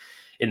in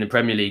the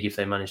Premier League if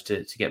they manage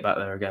to get back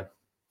there again.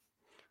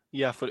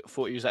 Yeah, I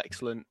thought he was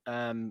excellent.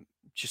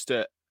 Just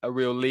a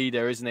real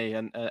leader, isn't he?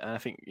 And I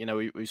think, you know,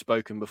 we've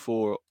spoken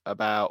before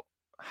about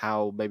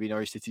how maybe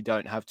Norwich City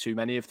don't have too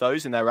many of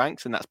those in their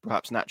ranks, and that's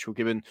perhaps natural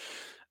given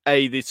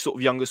A, the sort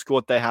of younger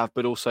squad they have,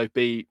 but also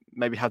B,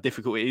 maybe how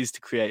difficult it is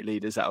to create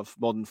leaders out of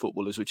modern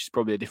footballers, which is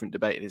probably a different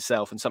debate in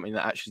itself, and something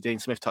that actually Dean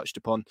Smith touched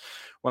upon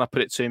when I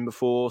put it to him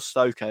before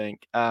Stoke, I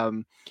think.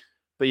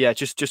 But yeah,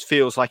 just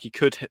feels like he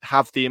could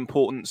have the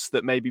importance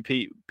that maybe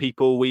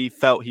people we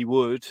felt he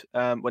would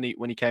when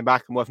he came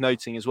back. And worth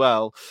noting as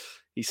well,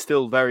 he's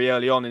still very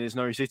early on in his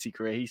Norwich City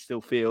career. He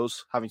still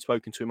feels, having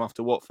spoken to him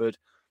after Watford,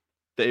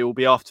 that it will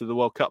be after the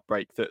World Cup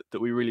break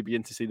that we really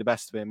begin to see the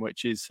best of him,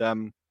 which is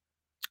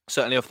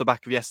certainly off the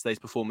back of yesterday's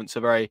performance, a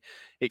very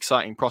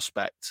exciting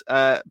prospect.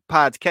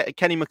 Pad,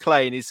 Kenny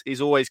McLean is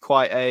always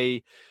quite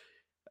a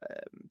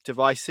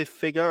divisive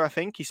figure. I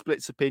think he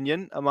splits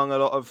opinion among a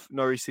lot of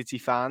Norwich City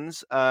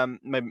fans.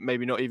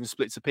 Maybe not even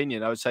splits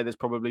opinion. I would say there's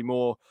probably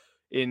more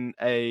in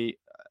a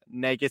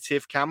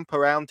negative camp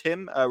around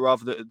him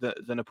rather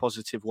than a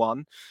positive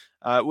one,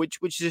 which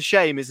is a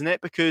shame, isn't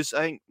it? Because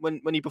I think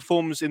when he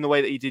performs in the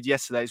way that he did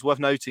yesterday, it's worth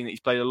noting that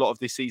he's played a lot of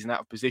this season out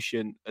of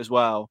position as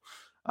well.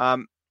 I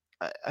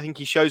think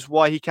he shows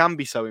why he can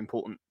be so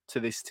important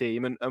to this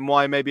team, and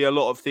why maybe a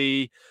lot of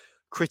the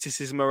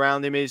criticism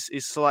around him is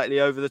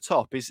slightly over the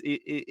top.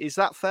 Is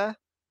that fair?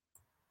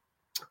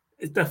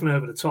 It's definitely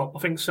over the top. I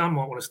think Sam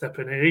might want to step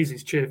in here. He's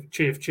his chief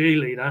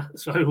cheerleader,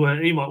 so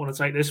he might want to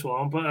take this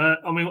one. But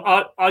I mean,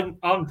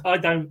 I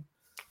don't.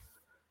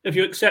 If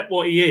you accept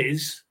what he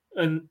is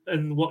and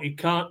what he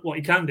can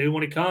do, and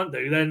what he can't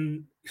do,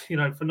 then you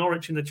know, for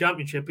Norwich in the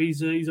Championship,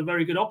 he's a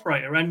very good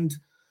operator. And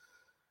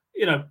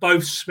you know,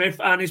 both Smith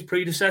and his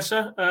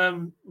predecessor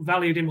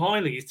valued him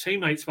highly. His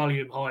teammates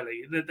value him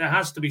highly. There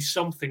has to be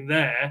something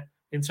there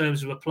in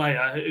terms of a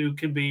player who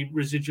can be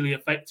residually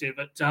effective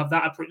to have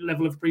that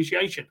level of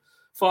appreciation.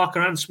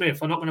 Farker and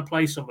Smith are not going to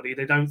play somebody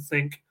they don't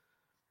think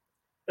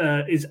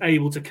is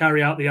able to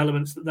carry out the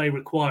elements that they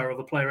require of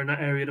a player in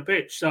that area of the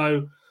pitch.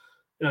 So,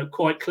 you know,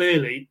 quite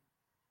clearly,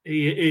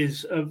 he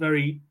is a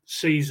very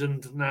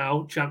seasoned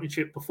now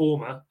Championship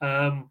performer.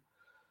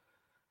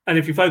 And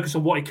if you focus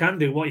on what he can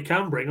do, what he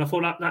can bring, I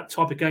thought that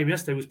type of game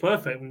yesterday was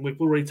perfect. And we've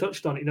already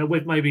touched on it. You know,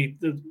 with maybe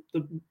the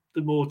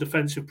more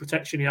defensive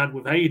protection he had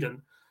with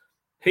Hayden,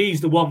 he's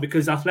the one,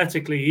 because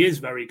athletically he is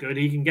very good.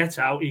 He can get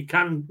out. He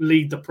can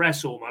lead the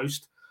press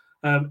almost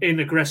in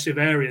aggressive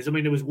areas. I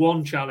mean, there was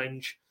one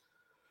challenge.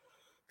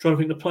 Trying to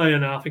think the player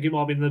now. I think it might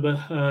have been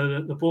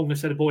the Bournemouth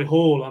set of Boy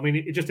Hall. I mean,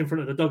 it just in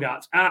front of the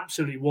dugouts,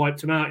 absolutely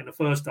wiped him out in the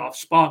first half.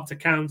 Sparked a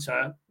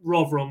counter.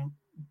 Rotherham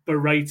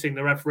berating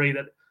the referee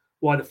that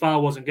why the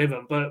foul wasn't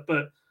given, but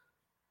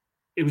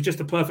it was just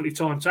a perfectly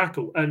timed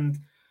tackle. And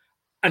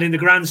in the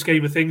grand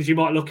scheme of things, you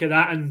might look at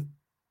that and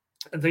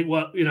think,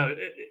 well, you know,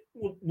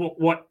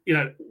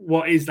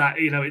 what is that?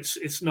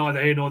 It's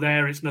neither here nor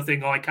there. It's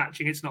nothing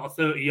eye-catching. It's not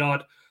a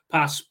 30-yard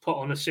pass put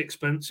on a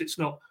sixpence. It's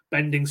not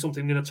bending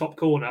something in a top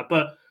corner.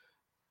 But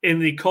in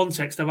the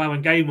context of how a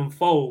game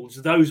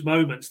unfolds, those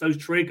moments, those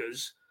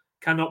triggers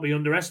cannot be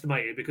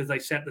underestimated because they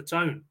set the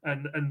tone.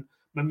 And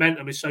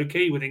momentum is so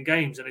key within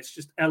games, and it's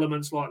just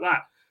elements like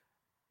that.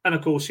 And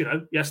of course,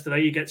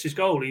 yesterday he gets his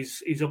goal.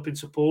 He's up in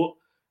support.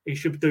 He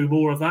should do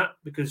more of that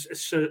because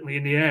certainly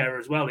in the air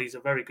as well, he's a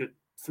very good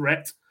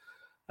threat.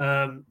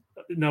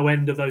 No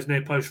end of those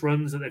near post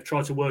runs that they've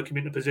tried to work him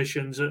into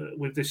positions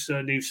with this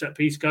new set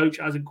piece coach.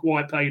 It hasn't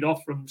quite paid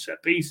off from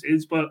set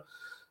pieces, but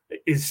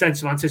his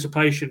sense of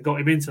anticipation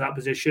got him into that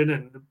position,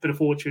 and a bit of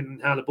fortune in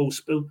how the ball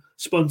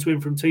spun to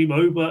him from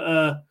Timo.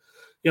 But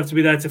you have to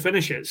be there to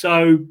finish it.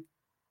 So,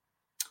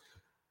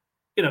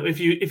 if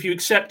you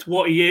accept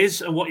what he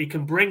is and what he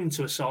can bring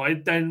to a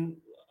side, then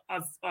I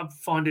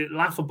find it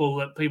laughable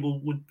that people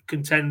would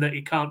contend that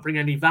he can't bring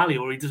any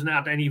value or he doesn't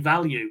add any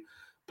value.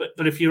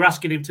 But if you're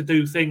asking him to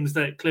do things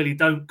that clearly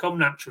don't come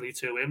naturally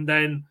to him,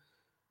 then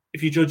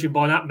if you judge him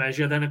by that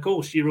measure, then of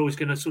course you're always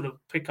going to sort of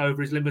pick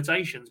over his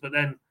limitations. But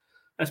then,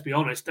 let's be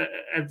honest,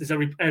 there's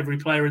every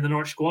player in the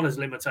Norwich squad has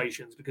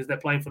limitations because they're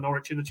playing for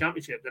Norwich in the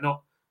Championship. They're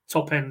not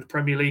top-end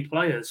Premier League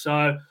players.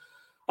 So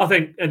I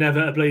think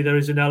inevitably there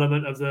is an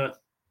element of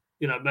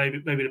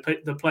maybe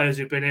the players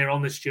who've been here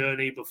on this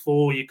journey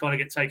before, you kind of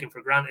get taken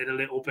for granted a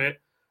little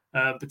bit,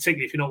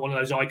 particularly if you're not one of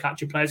those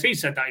eye-catching players. He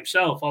said that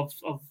himself.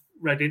 I've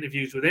read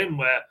interviews with him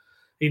where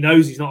he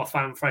knows he's not a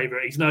fan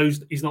favourite. He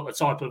knows he's not the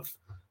type of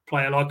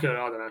player like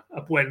a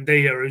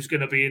Buendia who's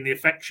going to be in the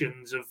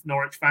affections of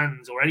Norwich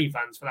fans or any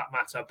fans for that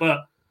matter.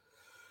 But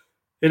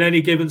in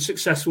any given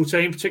successful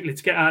team, particularly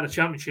to get out of the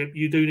Championship,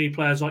 you do need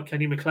players like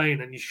Kenny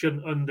McLean, and you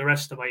shouldn't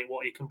underestimate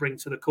what he can bring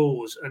to the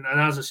cause. And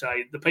as I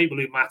say, the people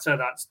who matter,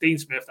 that's Dean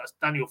Smith, that's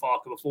Daniel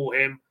Farke before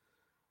him.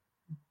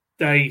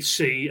 They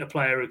see a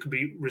player who can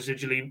be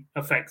residually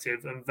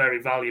effective and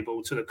very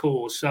valuable to the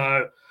cause.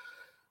 So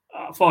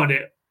I find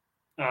it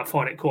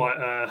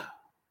quite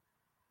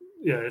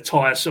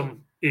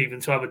tiresome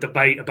even to have a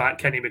debate about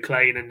Kenny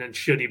McLean and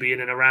should he be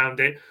in and around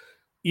it.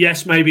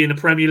 Yes, maybe in the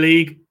Premier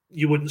League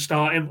you wouldn't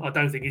start him. I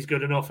don't think he's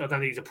good enough. I don't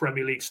think he's a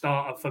Premier League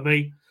starter for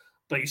me,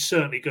 but he's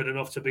certainly good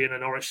enough to be in a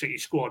Norwich City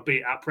squad, be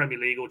it at Premier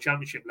League or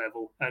Championship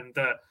level. And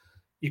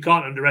you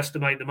can't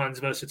underestimate the man's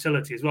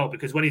versatility as well,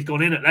 because when he's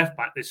gone in at left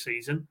back this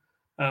season,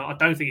 I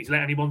don't think he's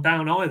let anyone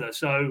down either.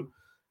 So,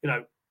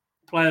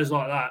 players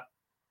like that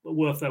are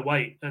worth their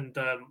weight. And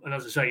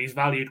as I say, he's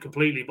valued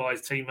completely by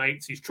his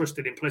teammates. He's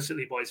trusted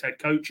implicitly by his head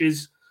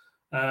coaches.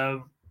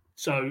 So,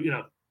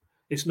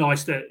 it's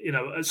nice that,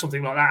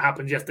 something like that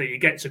happens yesterday. He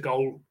gets a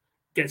goal,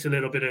 gets a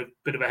little bit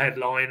of a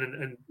headline,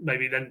 and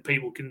maybe then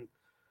people can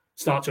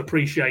start to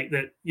appreciate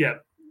that,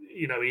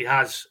 he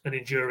has an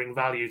enduring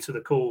value to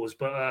the cause.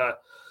 But,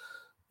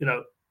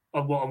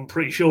 what I'm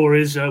pretty sure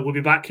is we'll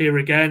be back here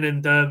again.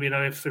 And,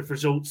 if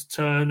results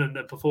turn and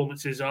the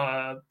performances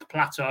are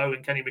plateau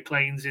and Kenny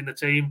McLean's in the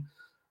team,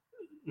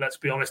 let's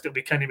be honest, it'll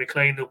be Kenny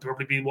McLean. He'll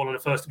probably be one of the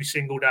first to be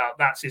singled out.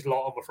 That's his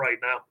lot, I'm afraid,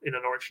 now in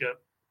a Norwich shirt.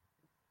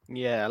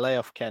 Yeah, lay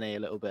off Kenny a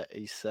little bit.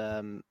 He's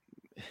and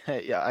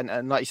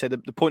like you said,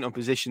 the point on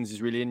positions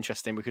is really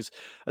interesting because,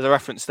 as a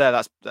reference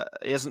there,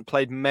 he hasn't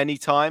played many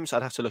times.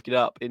 I'd have to look it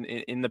up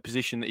in the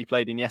position that he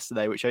played in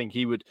yesterday, which I think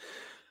he would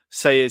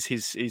say is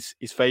his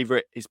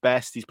favourite, his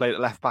best. He's played at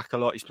left back a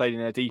lot. He's played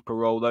in a deeper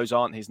role. Those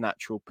aren't his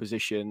natural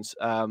positions.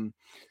 And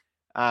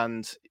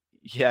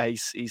yeah,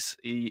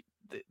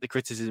 the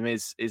criticism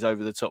is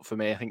over the top for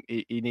me. I think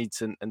he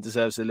needs and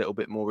deserves a little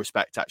bit more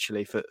respect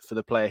actually for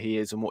the player he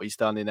is and what he's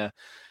done in a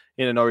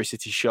Norwich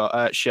City shirt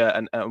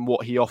and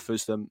what he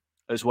offers them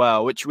as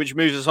well. Which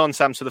moves us on,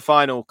 Sam, to the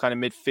final kind of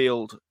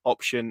midfield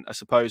option, I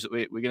suppose, that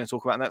we're going to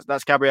talk about, and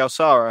that's Gabriel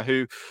Sara,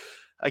 who,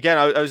 again,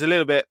 I was a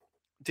little bit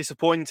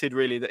disappointed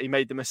really that he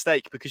made the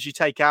mistake, because you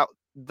take out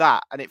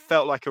that and it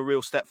felt like a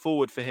real step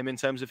forward for him in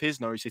terms of his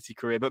Norwich City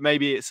career, but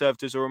maybe it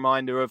served as a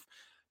reminder of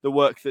the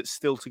work that's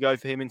still to go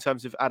for him in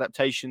terms of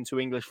adaptation to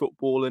English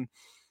football and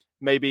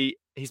maybe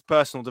his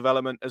personal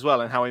development as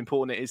well, and how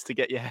important it is to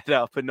get your head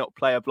up and not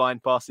play a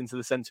blind pass into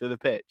the centre of the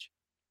pitch.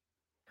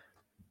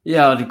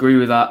 Yeah, I'd agree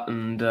with that,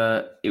 and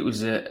it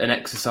was an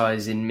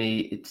exercise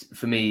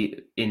for me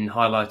in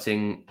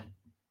highlighting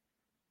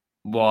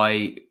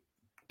why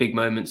big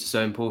moments are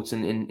so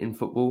important in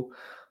football.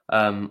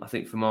 I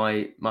think for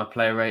my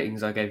player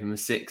ratings, I gave him a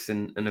 6,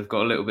 and I've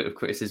got a little bit of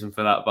criticism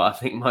for that. But I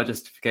think my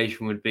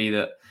justification would be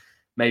that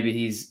maybe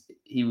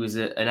he was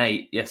an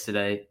 8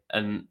 yesterday,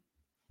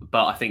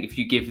 but I think if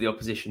you give the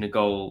opposition a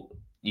goal,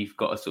 you've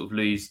got to sort of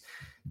lose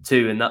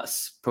 2, and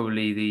that's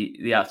probably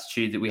the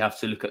attitude that we have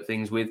to look at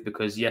things with.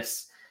 Because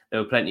yes,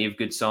 there were plenty of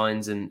good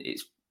signs, and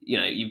it's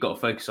you've got to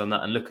focus on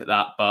that and look at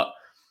that. But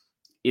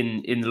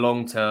in the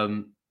long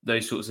term,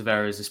 those sorts of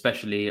errors,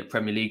 especially at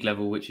Premier League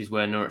level, which is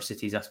where Norwich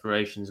City's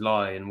aspirations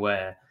lie, and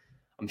where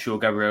I'm sure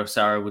Gabriel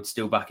Sara would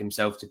still back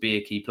himself to be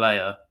a key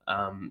player.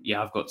 You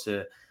have got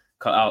to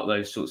cut out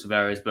those sorts of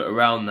errors. But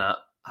around that,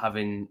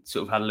 having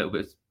sort of had a little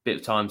bit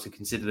of time to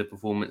consider the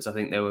performance, I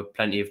think there were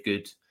plenty of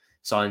good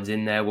signs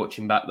in there.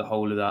 Watching back the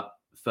whole of that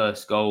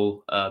first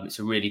goal, it's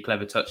a really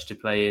clever touch to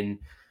play in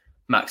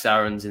Max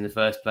Aarons in the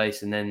first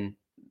place, and then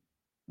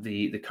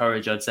the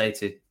courage, I'd say,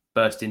 to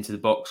burst into the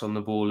box on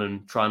the ball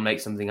and try and make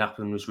something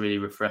happen was really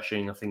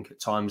refreshing. I think at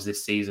times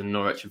this season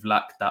Norwich have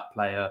lacked that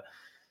player,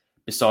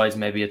 besides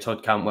maybe a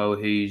Todd Cantwell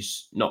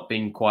who's not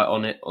been quite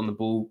on it on the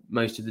ball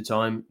most of the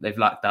time. They've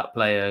lacked that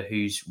player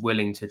who's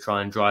willing to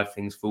try and drive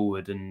things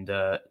forward, and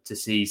to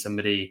see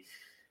somebody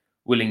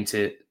willing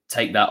to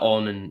take that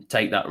on and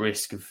take that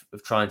risk of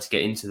trying to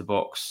get into the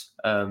box,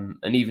 and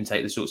even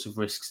take the sorts of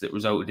risks that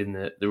resulted in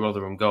the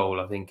Rotherham goal,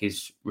 I think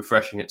is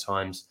refreshing at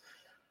times.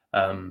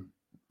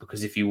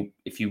 Because if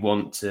you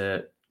want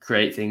to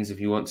create things,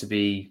 if you want to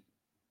be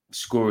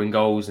scoring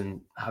goals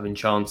and having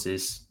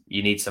chances,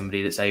 you need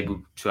somebody that's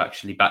able to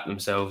actually back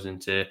themselves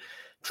and to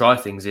try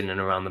things in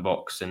and around the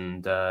box.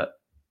 And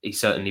he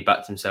certainly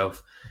backed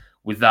himself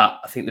with that.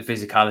 I think the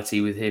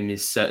physicality with him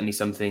is certainly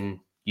something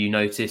you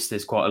notice.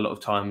 There's quite a lot of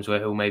times where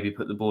he'll maybe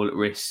put the ball at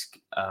risk,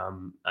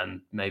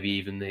 and maybe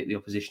even the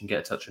opposition get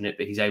a touch on it,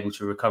 but he's able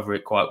to recover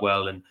it quite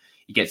well, and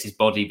he gets his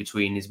body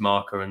between his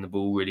marker and the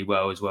ball really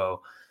well as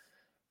well.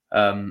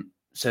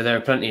 So there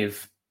are plenty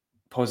of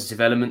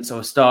positive elements. I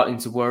was starting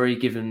to worry,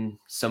 given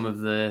some of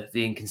the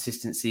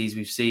inconsistencies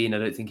we've seen. I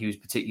don't think he was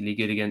particularly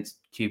good against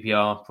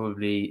QPR,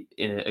 probably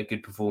in a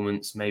good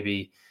performance,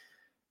 maybe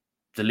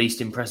the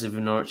least impressive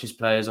of Norwich's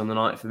players on the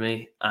night for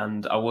me.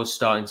 And I was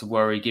starting to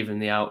worry, given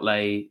the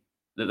outlay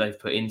that they've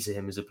put into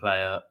him as a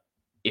player,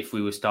 if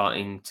we were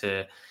starting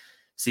to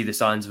see the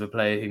signs of a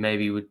player who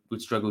maybe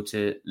would struggle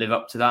to live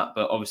up to that.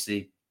 But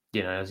obviously,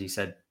 as you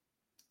said,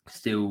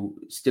 still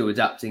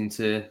adapting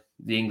to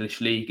the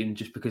English league, and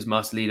just because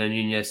Marcelino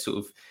Nunez sort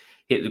of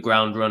hit the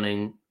ground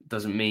running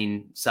doesn't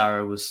mean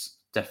Sarra was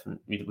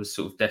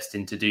sort of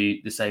destined to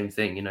do the same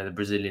thing. The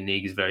Brazilian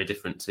league is very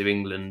different to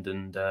England,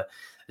 and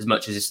as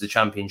much as it's the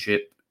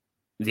Championship,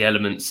 the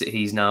elements that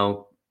he's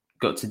now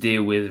got to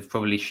deal with have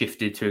probably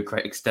shifted to a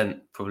great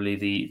extent. Probably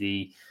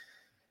the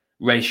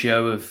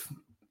ratio of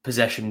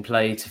possession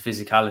play to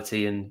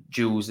physicality and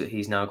duels that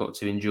he's now got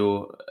to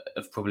endure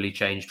have probably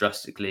changed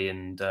drastically,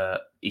 and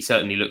he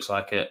certainly looks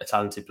like a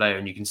talented player,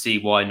 and you can see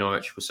why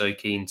Norwich were so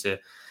keen to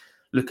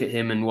look at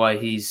him and why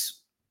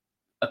he's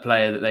a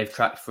player that they've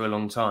tracked for a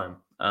long time.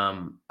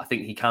 I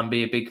think he can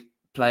be a big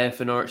player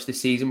for Norwich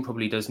this season,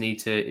 probably does need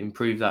to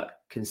improve that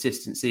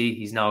consistency.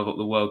 He's now got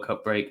the World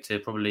Cup break to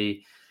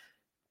probably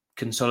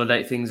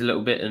consolidate things a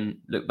little bit and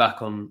look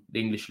back on the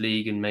English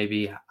league and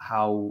maybe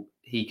how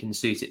he can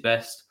suit it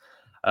best.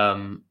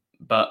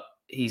 But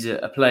he's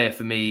a player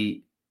for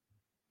me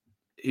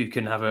who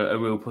can have a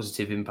real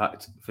positive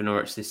impact for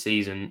Norwich this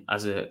season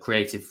as a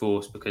creative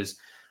force, because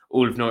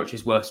all of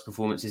Norwich's worst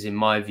performances, in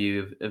my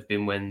view, have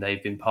been when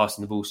they've been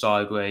passing the ball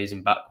sideways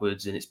and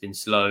backwards and it's been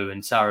slow.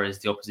 And Sarra is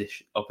the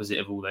opposite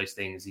of all those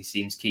things. He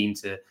seems keen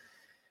to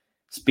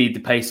speed the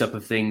pace up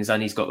of things,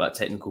 and he's got that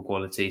technical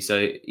quality.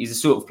 So he's the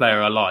sort of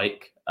player I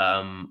like,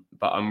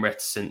 but I'm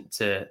reticent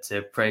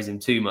to praise him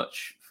too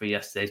much for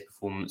yesterday's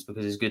performance,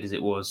 because as good as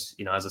it was,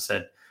 as I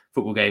said,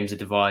 football games are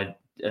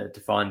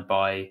defined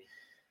by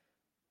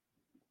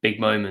big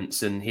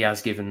moments, and he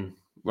has given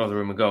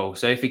Rotherham a goal.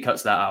 So if he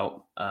cuts that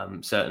out,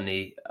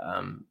 certainly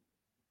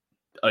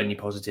only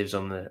positives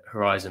on the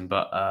horizon.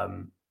 But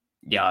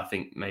I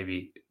think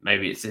maybe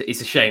it's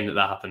a shame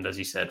that happened, as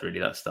you said. Really,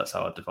 that's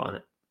how I'd define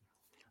it.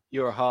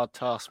 You're a hard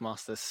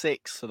taskmaster.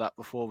 6 for that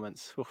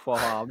performance.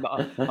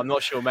 I'm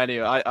not sure many.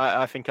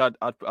 I think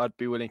I'd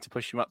be willing to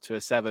push him up to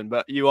a 7.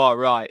 But you are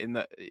right in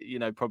that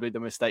probably the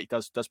mistake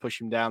does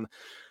push him down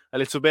a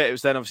little bit. It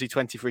was then obviously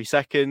 23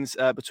 seconds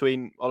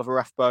between Oliver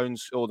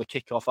Rathbones, or the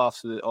kickoff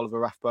after the Oliver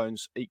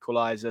Rathbones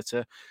equaliser,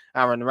 to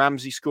Aaron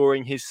Ramsey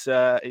scoring his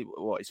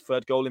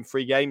third goal in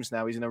 3 games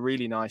now. He's in a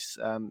really nice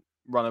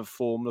run of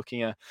form,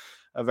 looking a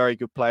very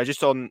good player.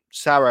 Just on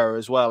Sarra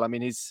as well, I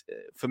mean,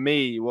 for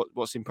me,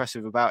 what's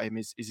impressive about him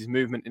is his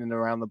movement in and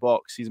around the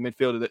box. He's a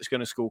midfielder that's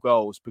going to score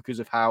goals because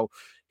of how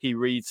he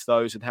reads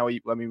those and how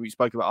we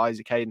spoke about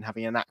Isaac Hayden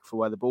having a knack for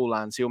where the ball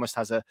lands. He almost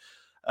has a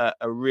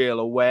real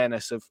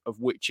awareness of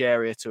which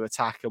area to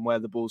attack and where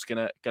the ball's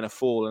going to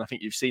fall. And I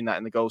think you've seen that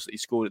in the goals that he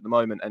scored at the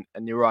moment.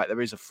 And you're right,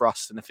 there is a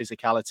thrust and a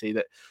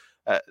physicality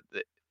that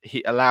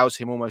he allows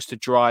him almost to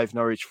drive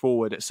Norwich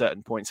forward at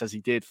certain points, as he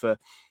did for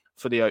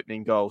the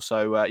opening goal.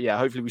 So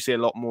hopefully we see a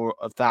lot more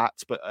of that.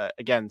 But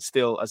again,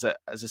 still, as I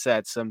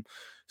said, some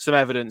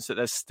evidence that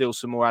there's still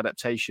some more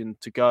adaptation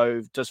to go.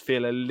 It does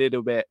feel a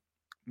little bit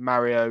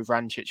Mario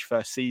Vrancic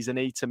first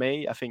season-y to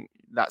me. I think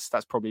that's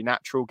probably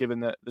natural given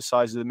the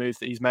size of the move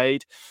that he's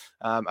made.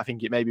 I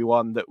think it may be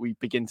one that we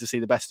begin to see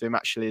the best of him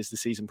actually as the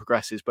season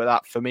progresses. But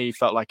that for me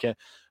felt like a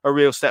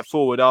real step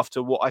forward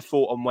after what I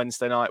thought on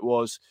Wednesday night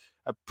was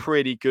a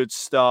pretty good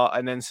start,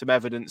 and then some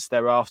evidence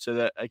thereafter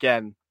that,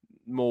 again,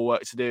 more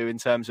work to do in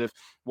terms of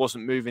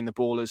wasn't moving the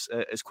ball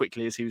as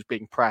quickly as he was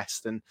being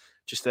pressed, and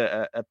just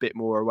a bit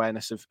more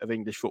awareness of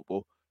English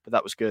football. But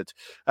that was good.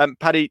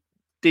 Paddy,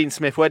 Dean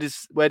Smith, where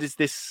does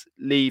this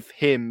leave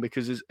him?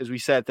 Because as we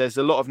said, there's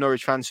a lot of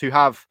Norwich fans who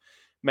have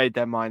made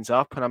their minds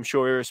up, and I'm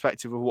sure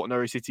irrespective of what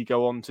Norwich City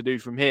go on to do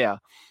from here,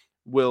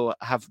 will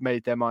have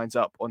made their minds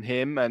up on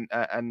him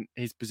and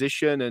his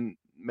position, and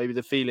maybe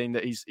the feeling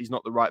that he's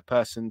not the right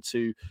person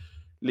to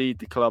lead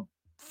the club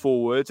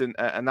forward,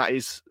 and that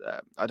is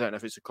I don't know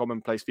if it's a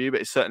commonplace view,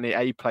 but it's certainly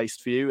a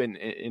placed view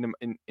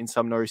in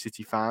some Norwich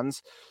City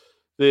fans.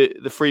 The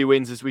 3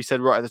 wins, as we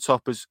said right at the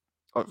top,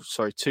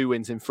 2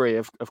 wins in 3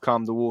 have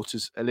calmed the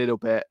waters a little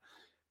bit.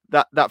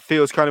 That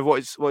feels kind of what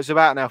it's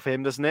about now for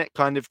him, doesn't it?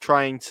 Kind of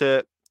trying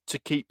to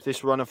keep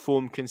this run of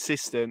form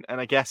consistent. And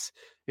I guess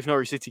if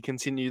Norwich City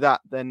continue that,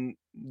 then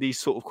these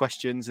sort of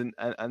questions and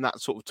that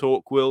sort of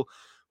talk will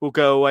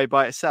go away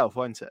by itself,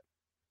 won't it?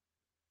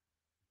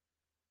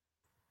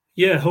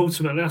 Yeah,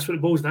 ultimately that's what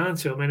it boils down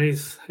to. I mean,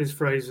 his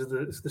phrase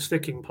is the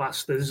sticking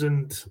plasters,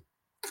 and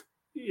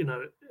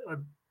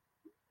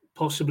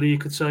possibly you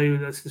could say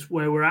that's just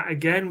where we're at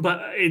again.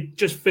 But it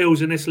just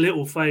feels in this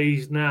little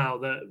phase now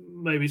that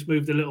maybe it's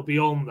moved a little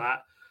beyond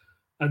that,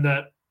 and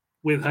that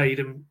with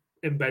Hayden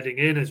embedding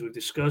in, as we've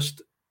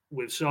discussed,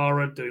 with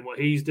Sarah doing what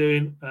he's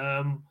doing,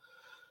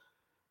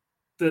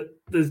 that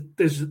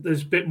there's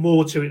a bit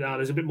more to it now.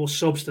 There's a bit more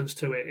substance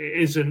to it. It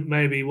isn't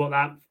maybe what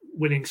that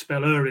winning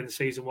spell earlier in the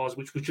season was,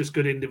 which was just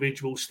good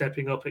individuals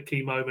stepping up at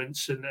key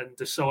moments and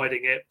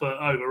deciding it. But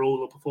overall,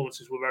 the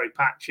performances were very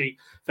patchy,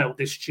 felt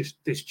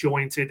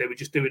disjointed. They were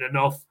just doing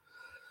enough.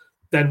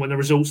 Then when the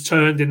results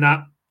turned in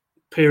that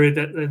period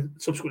that then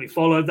subsequently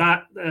followed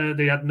that,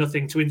 they had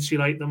nothing to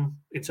insulate them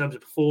in terms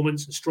of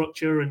performance and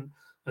structure. And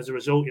as a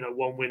result,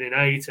 1 win in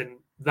 8. And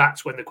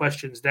that's when the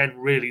questions then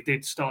really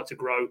did start to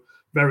grow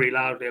very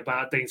loudly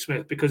about Dean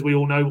Smith, because we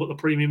all know what the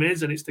premium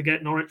is, and it's to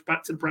get Norwich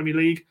back to the Premier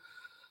League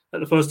at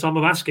the first time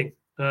of asking,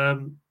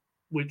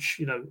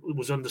 which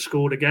was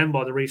underscored again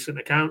by the recent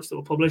accounts that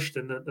were published,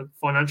 and the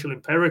financial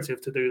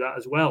imperative to do that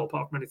as well,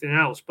 apart from anything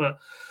else. But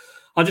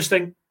I just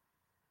think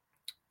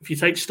if you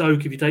take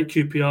Stoke, if you take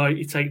QPR,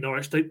 you take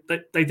Norwich,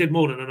 they did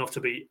more than enough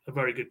to beat a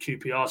very good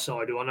QPR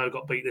side, who I know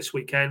got beat this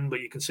weekend, but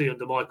you can see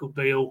under Michael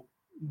Beale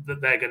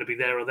that they're going to be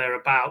there or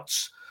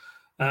thereabouts.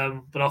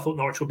 But I thought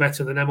Norwich were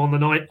better than them on the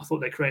night. I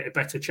thought they created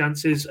better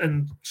chances,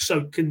 and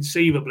so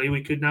conceivably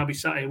we could now be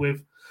sat here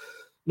with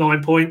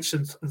 9 points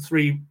and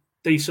 3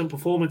 decent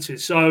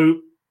performances. So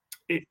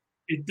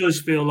it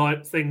does feel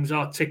like things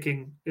are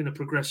ticking in a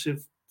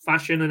progressive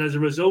fashion, and as a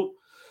result,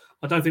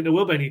 I don't think there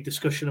will be any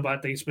discussion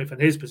about Dean Smith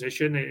and his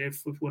position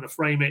if we want to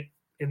frame it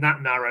in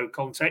that narrow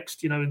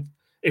context,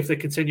 if they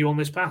continue on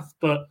this path.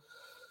 But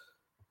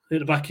at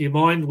the back of your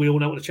mind, we all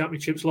know what the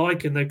Championship's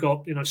like, and they've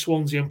got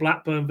Swansea and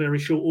Blackburn very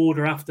short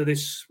order after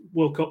this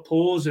World Cup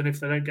pause, and if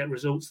they don't get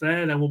results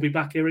there, then we'll be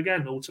back here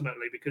again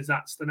ultimately, because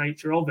that's the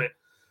nature of it.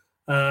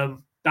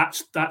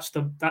 That's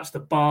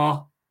the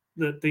bar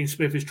that Dean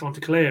Smith is trying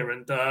to clear,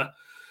 and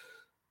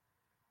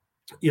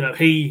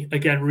he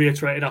again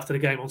reiterated after the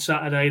game on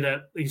Saturday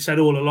that he said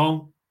all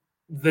along,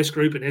 this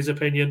group, in his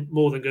opinion,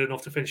 more than good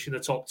enough to finish in the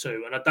top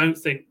 2, and I don't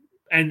think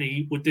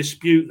any would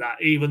dispute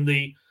that. Even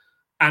the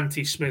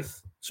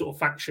anti-Smith sort of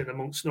faction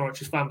amongst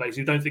Norwich's fan base,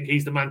 who don't think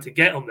he's the man to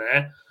get on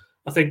there,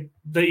 I think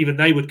that even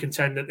they would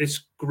contend that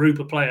this group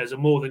of players are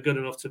more than good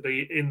enough to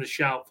be in the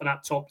shout for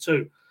that top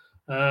 2.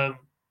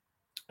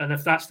 And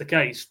if that's the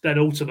case, then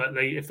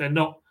ultimately, if they're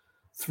not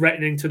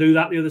threatening to do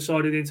that the other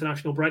side of the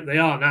international break, they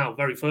are now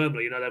very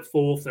firmly. They're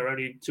 4th. They're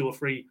only 2 or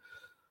 3,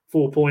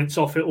 4 points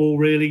off it all,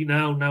 really.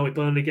 Now with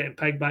Burnley getting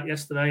pegged back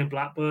yesterday and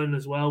Blackburn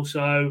as well.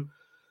 So,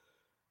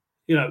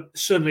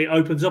 suddenly it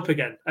opens up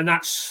again, and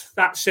that's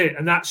it.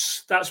 And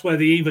that's where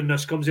the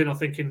evenness comes in, I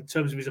think, in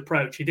terms of his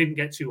approach. He didn't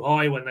get too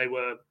high when they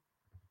were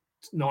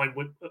 9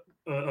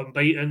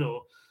 unbeaten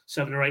or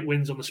 7 or 8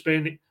 wins on the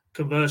spin.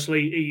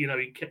 Conversely, he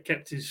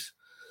kept his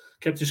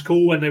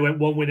cool when they went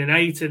 1 win in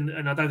 8,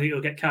 and I don't think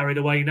he'll get carried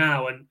away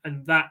now.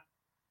 And that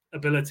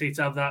ability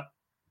to have that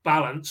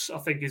balance, I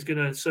think, is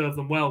going to serve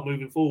them well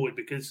moving forward,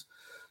 because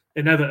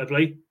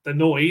inevitably the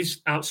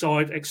noise,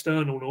 outside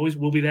external noise,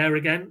 will be there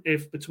again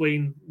if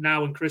between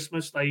now and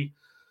Christmas they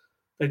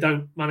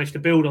don't manage to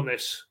build on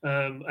this,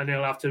 and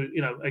they'll have to,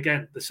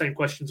 again, the same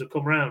questions have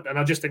come around. And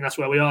I just think that's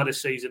where we are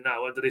this season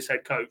now under this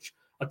head coach.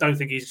 I don't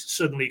think he's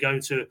suddenly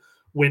going to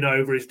win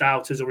over his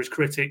doubters or his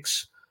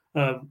critics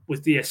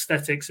with the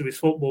aesthetics of his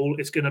football.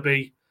 It's going to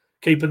be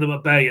keeping them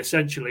at bay,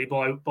 essentially,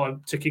 by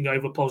ticking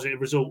over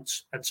positive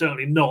results, and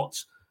certainly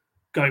not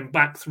going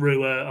back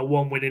through a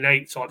 1 win in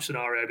 8 type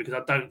scenario, because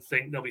I don't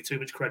think there'll be too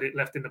much credit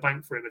left in the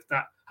bank for him if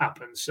that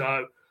happens.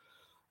 So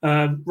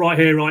right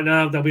here, right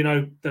now,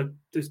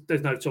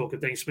 there's no talk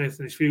of Dean Smith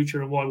in his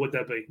future, and why would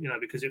there be?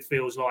 Because it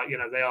feels like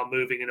they are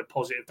moving in a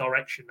positive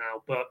direction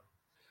now. But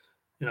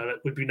it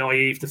would be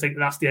naive to think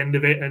that that's the end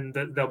of it, and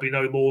that there'll be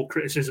no more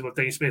criticism of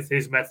Dean Smith,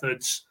 his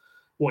methods,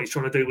 what he's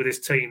trying to do with his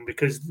team,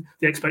 because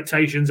the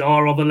expectations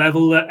are of a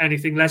level that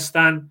anything less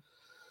than,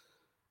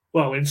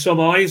 well, in some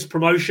eyes,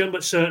 promotion,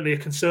 but certainly a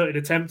concerted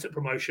attempt at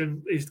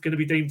promotion, is going to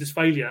be deemed as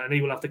failure, and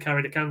he will have to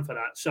carry the can for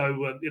that.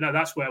 So,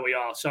 that's where we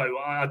are. So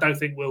I don't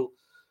think we'll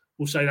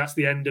say that's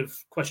the end of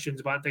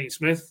questions about Dean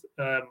Smith.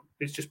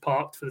 It's just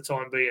parked for the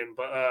time being.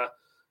 But,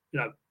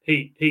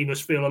 he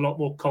must feel a lot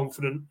more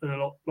confident and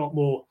a lot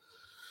more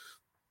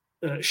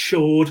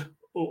assured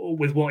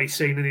with what he's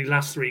seen in his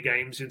last 3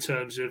 games in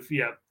terms of,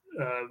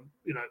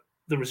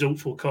 the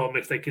results will come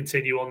if they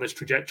continue on this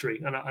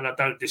trajectory. And I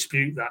don't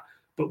dispute that.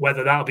 But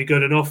whether that'll be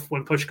good enough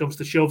when push comes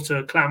to shove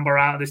to clamber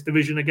out of this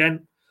division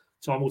again,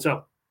 time will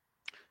tell.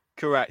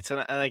 Correct.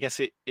 And I guess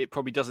it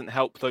probably doesn't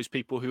help those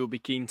people who will be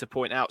keen to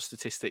point out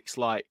statistics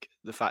like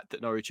the fact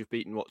that Norwich have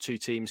beaten, 2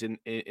 teams in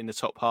the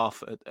top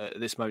half at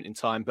this moment in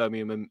time,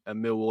 Birmingham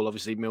and Millwall.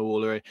 Obviously,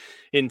 Millwall are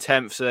in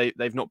 10th, so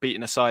they've not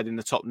beaten a side in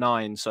the top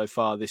 9 so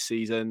far this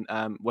season.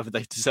 Whether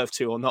they deserve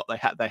to or not,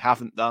 they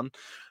haven't done.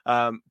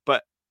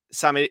 But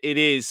Sam, it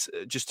is,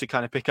 just to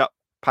kind of pick up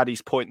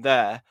Paddy's point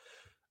there,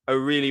 a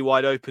really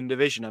wide open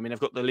division. I mean, I've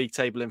got the league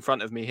table in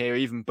front of me here.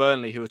 Even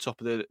Burnley, who are top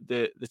of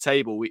the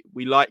table,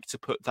 we like to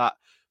put that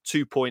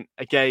 2 point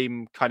a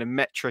game kind of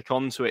metric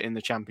onto it in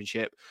the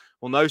Championship.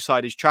 Well, no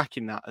side is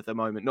tracking that at the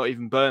moment. Not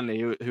even Burnley,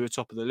 who are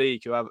top of the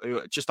league, who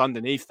are just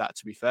underneath that.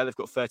 To be fair, they've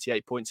got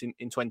 38 points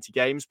in 20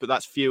 games, but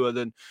that's fewer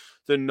than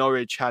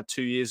Norwich had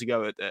 2 years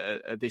ago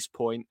at this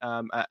point.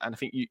 And I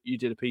think you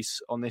did a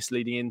piece on this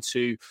leading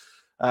into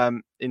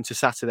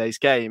Saturday's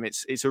game.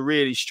 It's a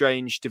really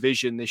strange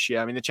division this year.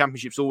 I mean, the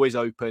Championship's always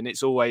open.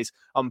 It's always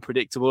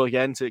unpredictable,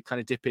 again, to kind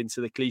of dip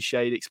into the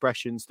cliched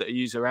expressions that are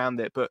used around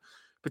it. But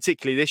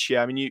particularly this year,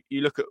 I mean,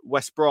 you look at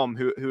West Brom,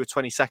 who are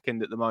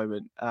 22nd at the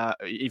moment,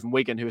 even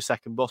Wigan, who are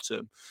second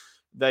bottom.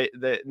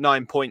 The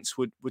 9 points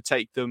would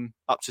take them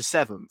up to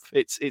 7th.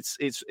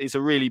 It's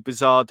a really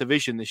bizarre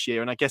division this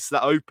year. And I guess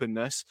that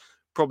openness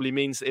probably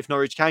means that if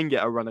Norwich can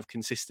get a run of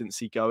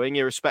consistency going,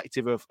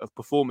 irrespective of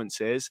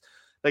performances,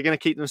 they're going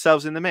to keep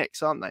themselves in the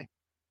mix, aren't they?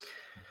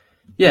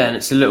 Yeah, and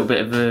it's a little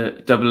bit of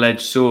a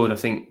double-edged sword. I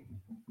think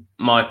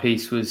my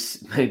piece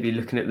was maybe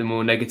looking at the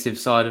more negative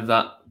side of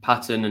that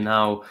pattern and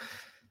how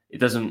it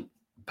doesn't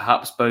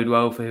perhaps bode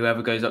well for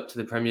whoever goes up to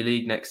the Premier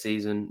League next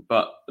season.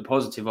 But the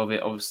positive of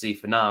it, obviously,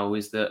 for now,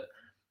 is that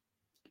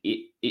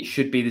it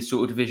should be the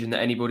sort of division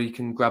that anybody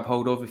can grab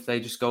hold of if they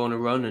just go on a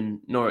run. And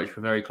Norwich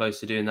were very close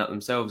to doing that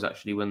themselves,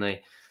 actually, when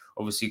they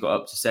obviously got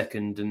up to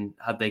second. And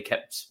had they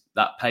kept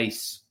that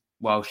pace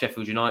while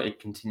Sheffield United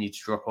continued to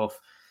drop off,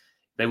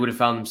 they would have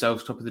found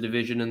themselves top of the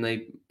division, and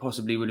they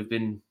possibly would have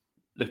been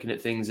looking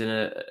at things in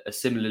a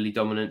similarly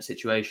dominant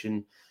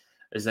situation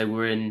as they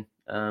were in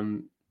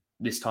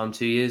this time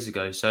 2 years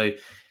ago. So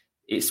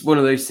it's one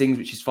of those things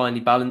which is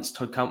finely balanced.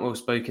 Todd Cantwell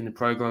spoke in the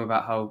programme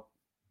about how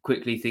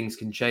quickly things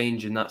can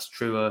change, and that's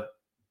truer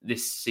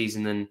this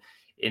season than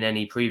in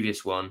any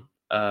previous one.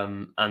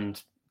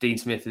 And Dean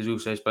Smith has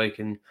also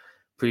spoken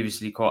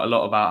previously quite a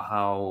lot about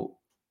how,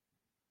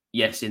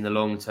 yes, in the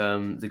long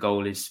term, the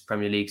goal is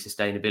Premier League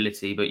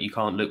sustainability, but you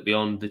can't look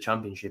beyond the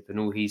Championship. And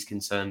all he's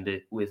concerned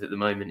with at the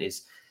moment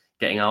is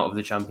getting out of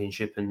the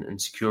Championship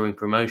and securing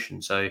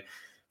promotion. So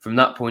from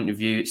that point of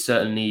view, it's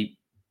certainly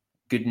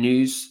good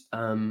news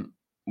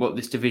what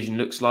this division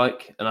looks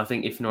like. And I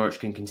think if Norwich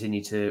can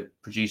continue to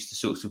produce the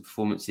sorts of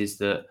performances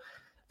that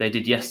they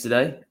did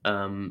yesterday,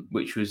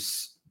 which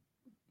was,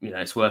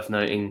 it's worth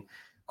noting,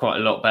 quite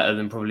a lot better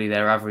than probably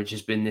their average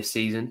has been this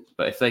season.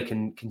 But if they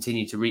can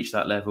continue to reach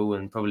that level,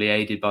 and probably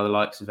aided by the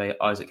likes of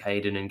Isaac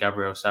Hayden and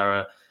Gabriel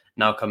Sara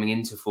now coming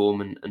into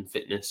form and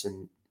fitness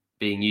and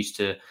being used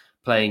to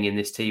playing in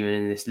this team and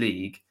in this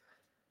league,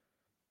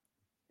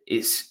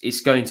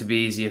 it's going to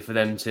be easier for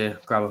them to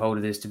grab a hold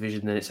of this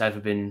division than it's ever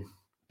been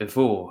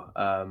before.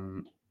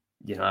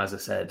 As I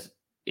said,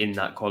 in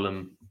that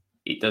column,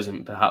 it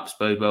doesn't perhaps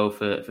bode well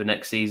for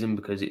next season,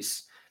 because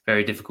it's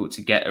very difficult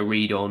to get a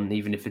read on,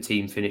 even if a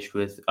team finished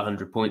with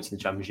 100 points in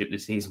the Championship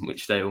this season,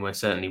 which they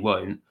almost certainly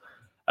won't.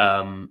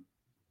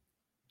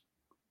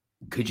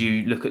 Could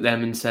you look at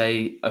them and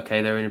say,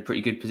 okay, they're in a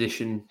pretty good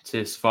position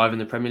to survive in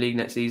the Premier League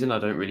next season? I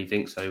don't really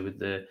think so with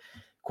the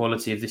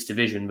quality of this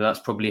division, but that's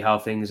probably how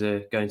things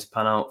are going to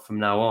pan out from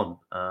now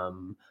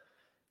on.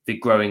 The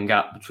growing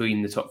gap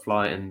between the top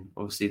flight and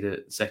obviously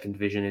the second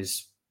division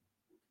is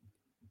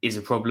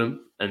a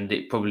problem, and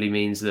it probably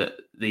means that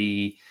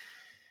the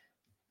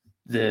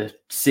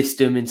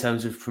system in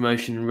terms of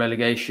promotion and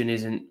relegation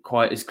isn't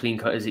quite as clean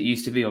cut as it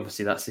used to be.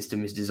 Obviously, that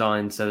system is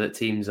designed so that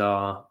teams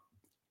are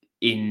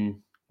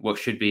in what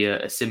should be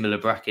a similar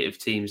bracket of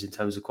teams in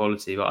terms of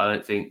quality. But I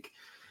don't think.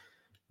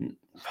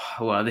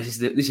 Well, this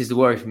is the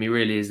worry for me,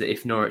 really, is that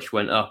if Norwich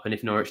went up and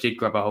if Norwich did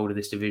grab a hold of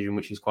this division,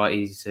 which is quite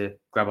easy to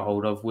grab a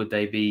hold of, would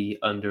they be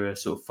under a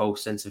sort of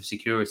false sense of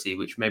security,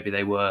 which maybe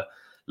they were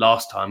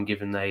last time,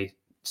 given they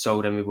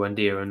sold Emi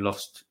Buendia and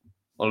lost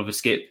Oliver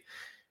Skipp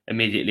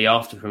immediately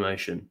after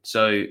promotion.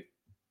 So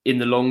in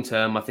the long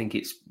term, I think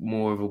it's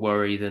more of a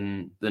worry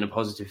than a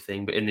positive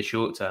thing. But in the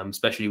short term,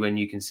 especially when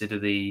you consider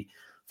the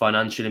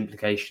financial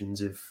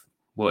implications of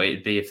what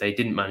it'd be if they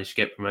didn't manage to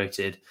get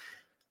promoted,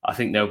 I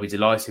think they'll be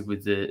delighted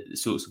with the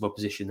sorts of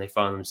opposition they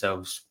find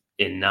themselves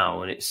in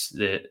now. And it's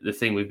the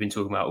thing we've been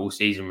talking about all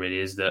season, really,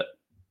 is that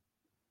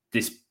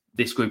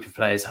this group of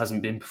players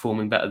hasn't been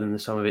performing better than the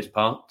sum of its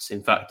parts.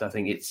 In fact, I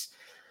think it's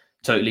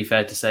totally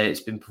fair to say it's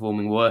been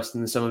performing worse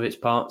than the sum of its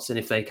parts. And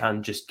if they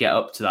can just get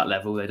up to that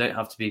level, they don't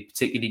have to be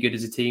particularly good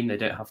as a team. They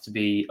don't have to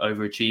be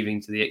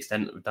overachieving to the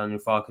extent of Daniel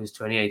Farke's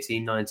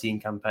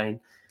 2018-19 campaign.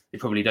 They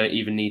probably don't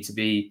even need to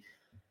be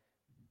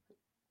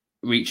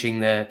reaching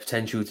their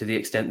potential to the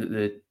extent that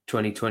the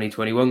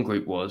 2020-21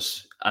 group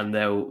was, and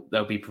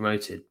they'll be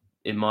promoted,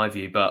 in my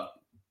view. But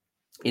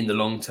in the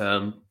long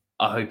term,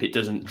 I hope it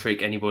doesn't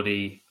trick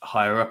anybody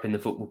higher up in the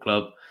football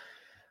club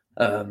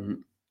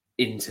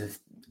into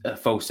a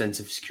false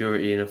sense of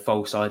security and a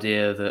false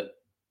idea that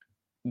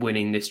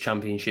winning this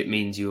championship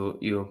means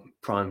you're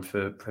primed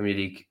for Premier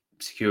League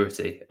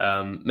security.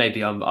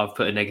 Maybe I've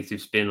put a negative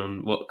spin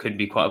on what could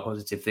be quite a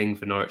positive thing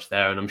for Norwich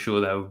there, and I'm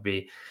sure there will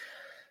be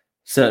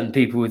certain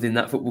people within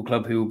that football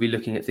club who will be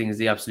looking at things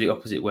the absolute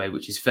opposite way,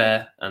 which is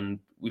fair. And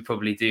we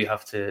probably do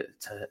have to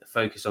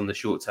focus on the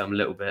short term a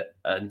little bit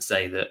and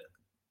say that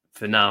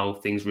for now,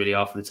 things really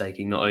are for the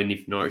taking, not only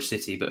for Norwich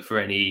City, but for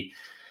any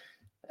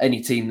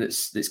team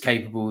that's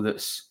capable,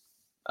 that's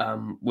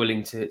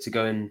willing to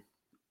go and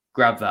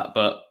grab that.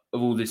 But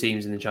of all the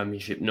teams in the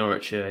Championship,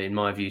 Norwich are, in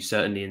my view,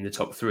 certainly in the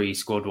top three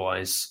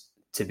squad-wise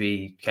to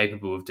be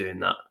capable of doing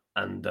that.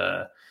 And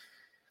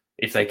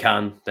if they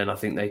can, then I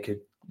think they could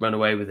run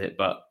away with it.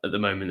 But at the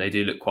moment, they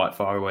do look quite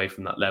far away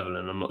from that level,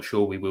 and I'm not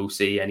sure we will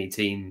see any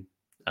team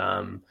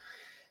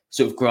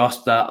sort of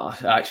grasp that. I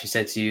actually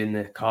said to you in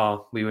the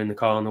car, we were in the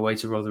car on the way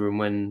to Rotherham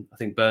when I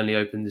think Burnley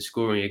opened the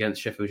scoring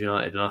against Sheffield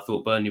United, and I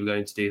thought Burnley were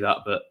going to do that,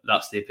 but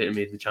that's the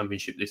epitome of the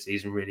Championship this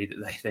season, really, that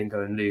they then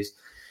go and lose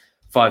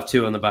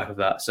 5-2 on the back of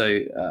that.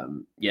 So,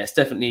 it's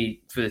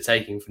definitely for the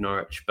taking for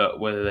Norwich, but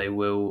whether they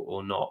will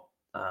or not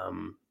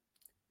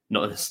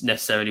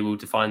necessarily will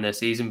define their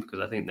season, because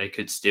I think they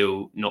could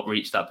still not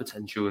reach that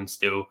potential and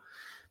still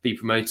be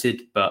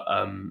promoted. But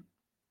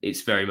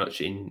it's very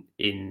much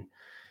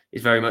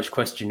it's very much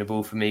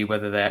questionable for me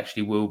whether they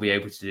actually will be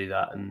able to do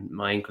that. And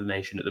my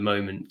inclination at the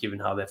moment, given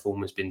how their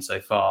form has been so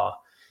far,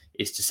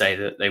 is to say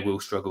that they will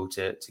struggle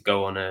to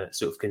go on a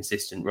sort of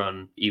consistent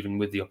run, even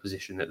with the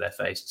opposition that they're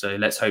faced. So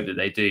let's hope that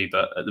they do.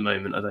 But at the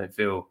moment, I don't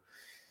feel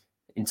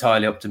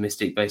entirely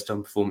optimistic based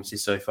on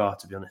performances so far,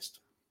 to be honest.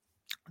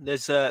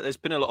 There's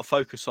been a lot of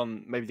focus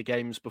on maybe the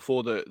games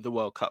before the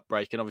World Cup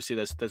break, and obviously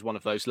there's one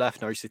of those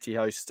left. Norwich City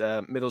host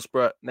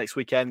Middlesbrough next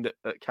weekend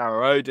at Carrow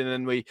Road, and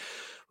then we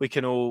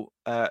can all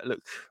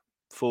look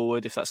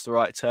forward, if that's the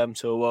right term,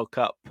 to a World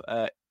Cup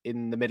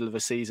in the middle of a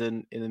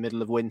season, in the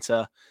middle of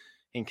winter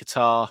in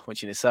Qatar,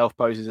 which in itself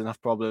poses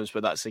enough problems.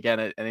 But that's again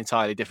an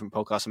entirely different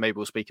podcast, and maybe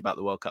we'll speak about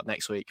the World Cup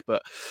next week.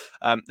 But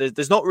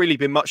there's not really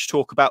been much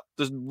talk about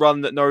the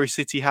run that Norwich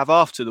City have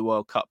after the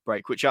World Cup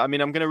break, which, I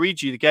mean, I'm going to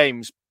read you the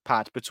games,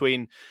 Pad,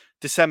 between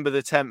December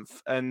the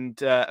 10th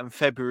and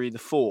February the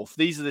 4th.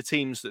 These are the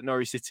teams that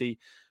Norwich City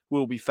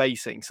will be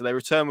facing. So they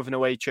return with an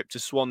away trip to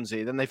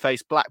Swansea. Then they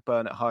face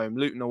Blackburn at home,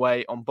 Luton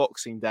away on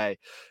Boxing Day.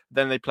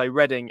 Then they play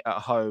Reading at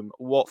home,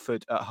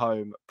 Watford at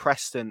home,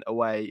 Preston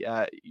away,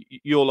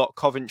 your lot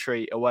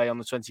Coventry away on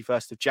the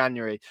 21st of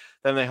January.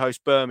 Then they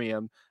host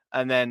Birmingham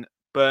and then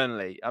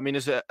Burnley. I mean,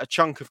 there's a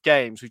chunk of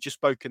games. We've just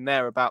spoken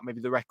there about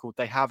maybe the record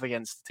they have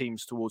against the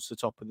teams towards the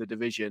top of the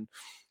division.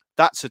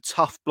 That's a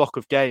tough block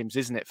of games,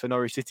 isn't it, for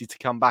Norwich City to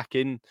come back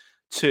in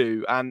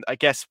to? And I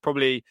guess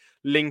probably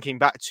linking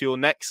back to your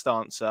next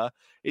answer,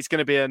 it's going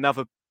to be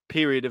another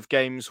period of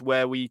games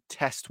where we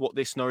test what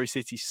this Norwich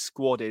City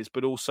squad is,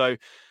 but also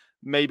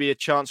maybe a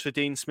chance for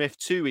Dean Smith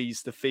to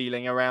ease the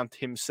feeling around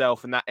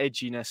himself and that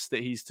edginess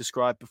that he's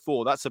described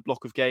before. That's a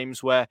block of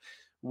games where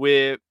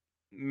we're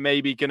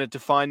maybe going to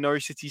define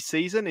Norwich City's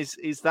season.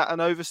 Is that an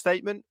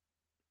overstatement?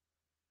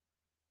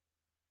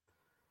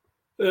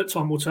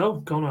 Time will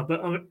tell, Connor.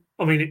 But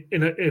I mean,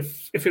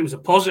 if it was a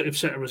positive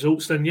set of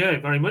results, then yeah,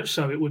 very much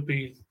so. It would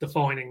be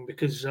defining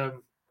because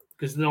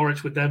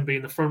Norwich would then be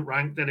in the front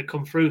rank. They'd have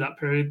come through that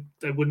period.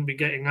 They wouldn't be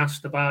getting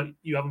asked about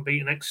you haven't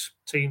beaten X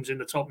teams in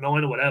the top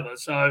 9 or whatever.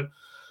 So,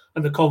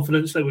 and the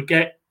confidence they would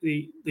get,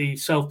 the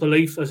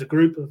self-belief as a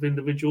group of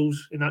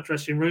individuals in that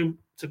dressing room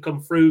to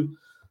come through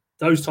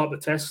those type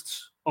of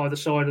tests either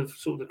side of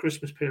sort of the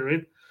Christmas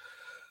period.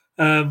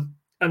 And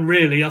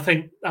really, I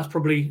think that's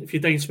probably, if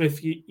you're Dean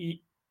Smith,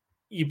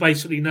 you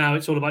basically now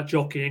it's all about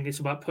jockeying. It's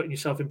about putting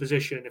yourself in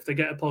position. If they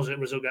get a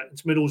positive result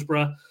against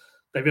Middlesbrough,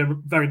 they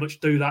very much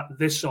do that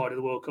this side of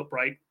the World Cup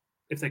break.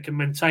 If they can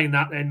maintain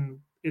that, then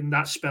in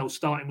that spell,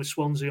 starting with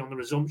Swansea on the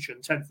resumption,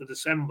 10th of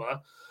December,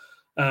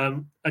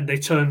 and they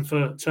turn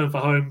for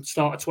home,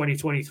 start of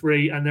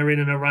 2023, and they're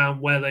in and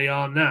around where they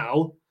are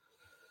now,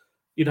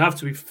 you'd have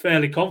to be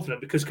fairly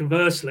confident, because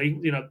conversely,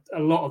 a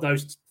lot of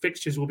those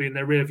fixtures will be in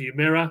their rearview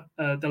mirror.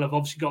 They'll have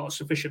obviously got a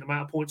sufficient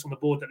amount of points on the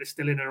board that they're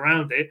still in and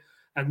around it.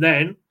 And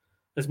then,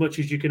 as much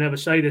as you can ever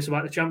say this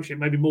about the Championship,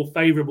 maybe more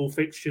favourable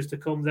fixtures to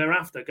come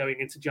thereafter, going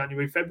into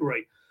January,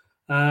 February,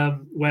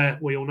 where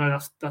we all know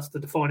that's the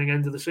defining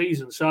end of the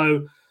season.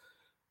 So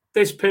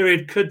this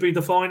period could be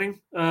defining.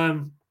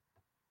 And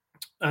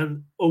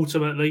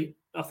ultimately,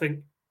 I think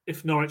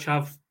if Norwich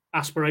have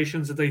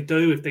aspirations that they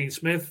do, if Dean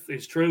Smith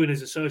is true in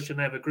his assertion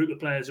they have a group of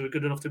players who are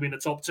good enough to be in the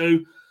top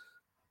 2,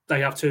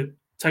 they have to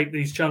take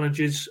these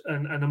challenges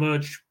and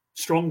emerge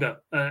stronger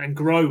and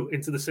grow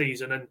into the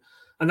season.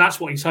 And that's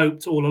what he's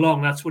hoped all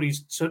along. That's what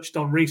he's touched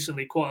on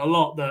recently quite a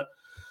lot, that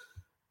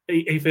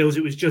he feels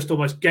it was just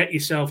almost get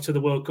yourself to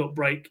the World Cup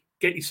break,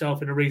 get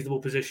yourself in a reasonable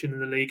position in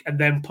the league, and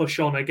then push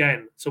on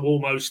again. So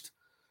almost,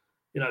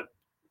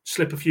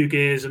 slip a few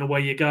gears and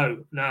away you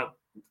go. Now,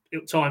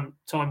 time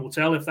will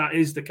tell if that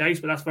is the case,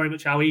 but that's very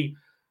much how he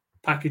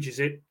packages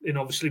it. And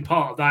obviously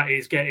part of that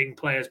is getting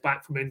players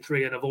back from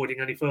injury and avoiding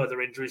any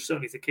further injuries,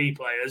 certainly to key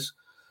players.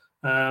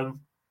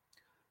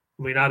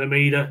 Adam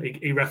Eder,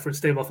 he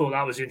referenced him. I thought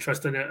that was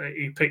interesting.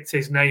 He picked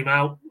his name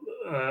out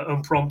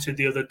unprompted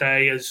the other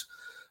day as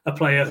a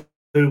player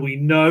who we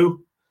know,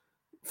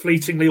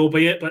 fleetingly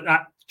albeit, but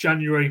that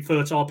January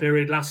fertile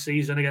period last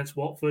season against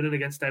Watford and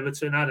against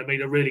Everton, Adam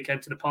Eder really came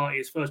to the party.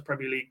 His first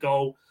Premier League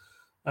goal,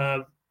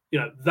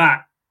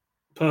 that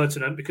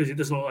pertinent because it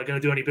doesn't look like going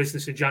to do any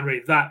business in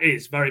January. That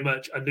is very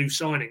much a new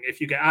signing.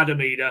 If you get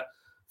Adam Eder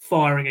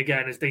firing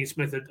again, as Dean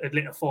Smith had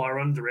lit a fire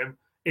under him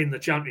in the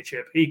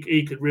Championship,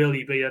 he could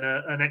really be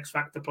an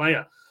X-factor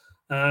player.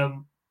 But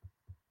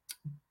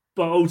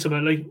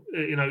ultimately,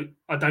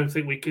 I don't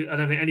think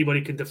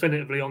anybody can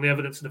definitively, on the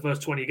evidence of the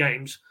first 20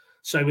 games,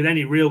 say with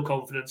any real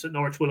confidence that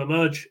Norwich will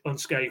emerge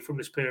unscathed from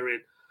this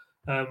period.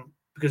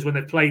 Because when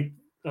they've played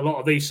a lot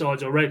of these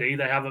sides already,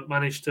 they haven't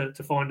managed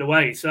to find a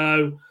way.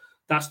 So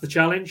that's the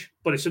challenge,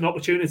 but it's an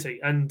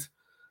opportunity. And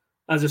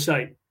as I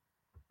say,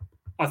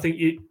 I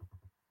think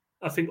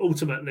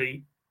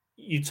ultimately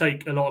you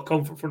take a lot of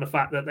comfort from the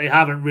fact that they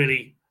haven't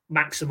really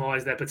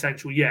maximised their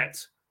potential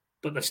yet,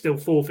 but they're still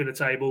fourth in the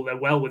table. They're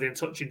well within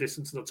touching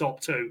distance of the top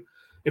two.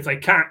 If they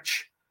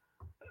catch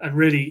and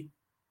really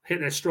hit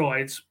their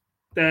strides,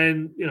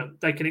 then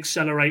they can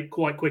accelerate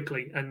quite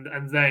quickly,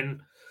 and then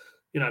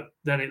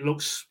it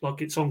looks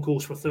like it's on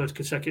course for third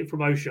consecutive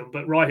promotion.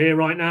 But right here,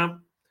 right now,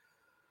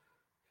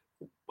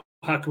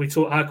 how can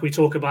we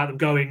talk about them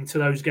going to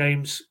those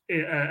games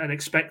and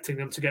expecting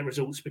them to get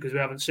results, because we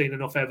haven't seen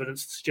enough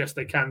evidence to suggest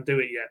they can do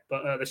it yet.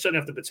 But they certainly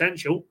have the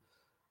potential.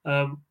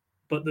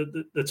 But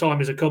the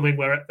time is coming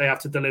where they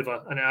have to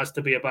deliver, and it has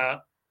to be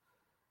about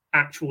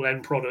actual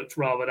end product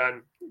rather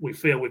than we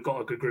feel we've got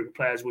a good group of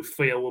players, we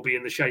feel we'll be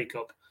in the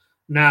shake-up.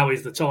 Now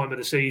is the time of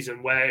the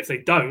season where if they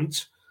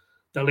don't,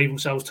 they'll leave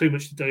themselves too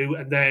much to do,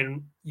 and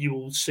then you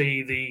will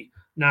see the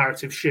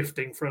narrative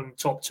shifting from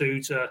top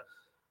two to,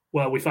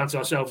 well, we fancy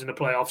ourselves in the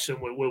playoffs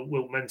and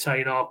we'll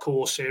maintain our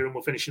course here and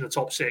we'll finish in the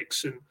top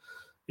six. And,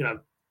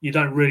 you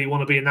don't really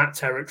want to be in that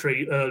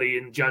territory early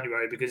in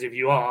January, because if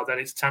you are, then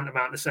it's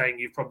tantamount to saying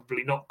you've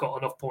probably not got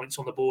enough points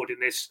on the board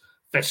in this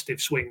festive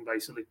swing,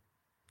 basically.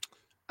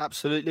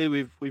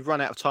 Absolutely, we've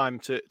run out of time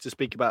to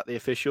speak about the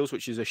officials,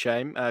 which is a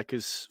shame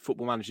because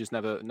football managers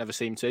never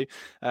seem to.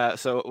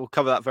 So we'll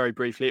cover that very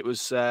briefly. It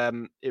was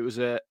an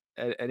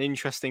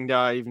interesting day,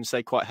 I even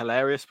say quite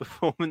hilarious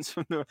performance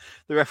from the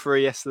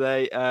referee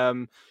yesterday.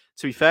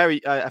 To be fair,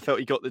 I felt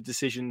he got the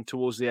decision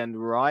towards the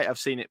end right. I've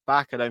seen it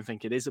back. I don't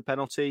think it is a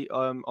penalty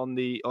on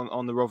the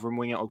Rotherham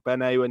winger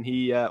Ogbene when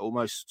he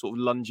almost sort of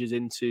lunges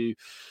into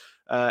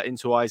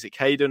Isaac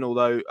Hayden,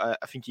 although I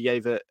think he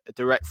gave a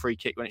direct free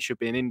kick when it should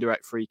be an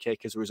indirect free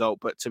kick as a result.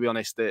 But to be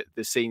honest,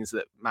 the scenes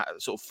that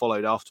sort of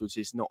followed afterwards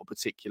is not a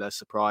particular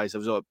surprise. There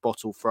was a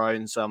bottle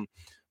thrown, some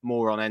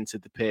moron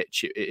entered the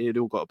pitch. It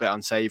all got a bit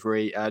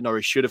unsavoury.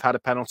 Norwich should have had a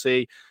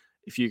penalty.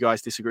 If you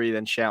guys disagree,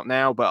 then shout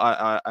now. But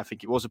I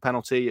think it was a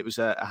penalty. It was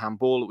a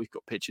handball. We've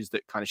got pictures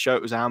that kind of show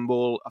it was a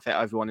handball. I think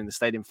everyone in the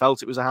stadium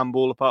felt it was a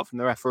handball, apart from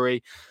the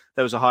referee.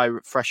 There was a high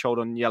threshold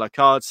on yellow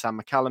cards. Sam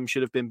McCallum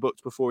should have been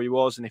booked before he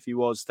was. And if he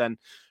was, then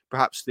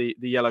perhaps the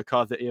yellow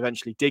card that he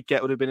eventually did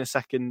get would have been a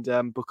second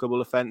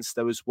bookable offence.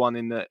 There was one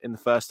in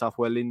the first half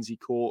where Lindsay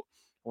caught,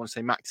 I want to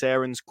say Max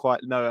Aarons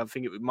I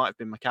think it might have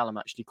been McCallum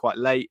actually quite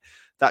late.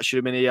 That should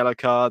have been a yellow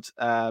card.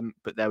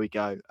 But there we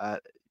go.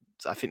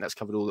 I think that's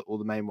covered all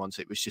the main ones.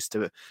 It was just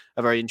a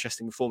very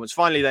interesting performance.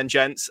 Finally then,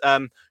 gents,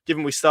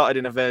 given we started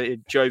in a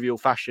very jovial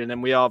fashion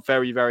and we are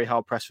very, very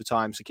hard pressed for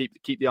time, so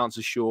keep the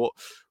answers short.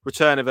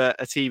 Return of a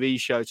TV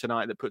show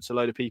tonight that puts a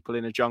load of people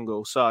in a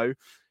jungle. So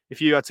if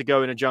you had to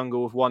go in a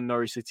jungle with one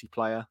Norwich City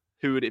player,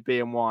 who would it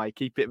be and why?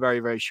 Keep it very,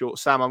 very short.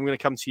 Sam, I'm going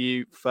to come to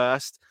you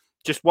first.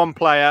 Just one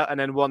player and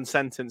then one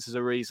sentence as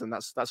a reason.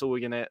 That's all we're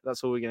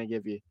gonna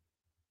give you.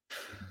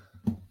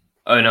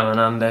 Ono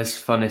Hernandez,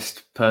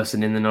 funnest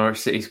person in the Norwich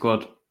City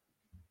squad.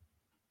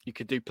 You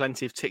could do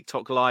plenty of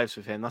TikTok lives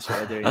with him. That's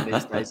what they're doing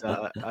these days.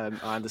 I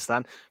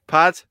understand.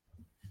 Pad?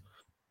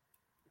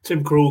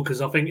 Tim Krul,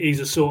 because I think he's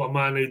the sort of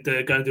man who'd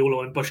go and do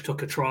all the Bush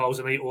Tucker trials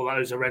and eat all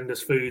those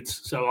horrendous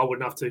foods. So I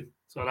wouldn't have to.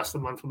 So that's the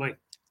man for me.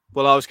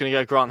 Well, I was going to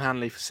go Grant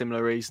Hanley for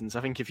similar reasons.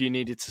 I think if you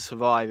needed to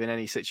survive in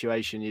any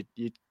situation,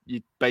 you'd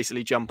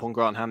basically jump on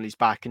Grant Hanley's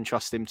back and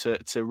trust him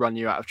to run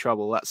you out of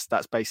trouble.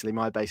 That's basically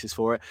my basis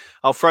for it.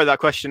 I'll throw that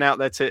question out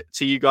there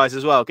to you guys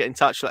as well. Get in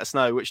touch, let us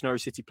know which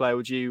Norwich City player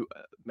would you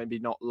maybe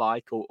not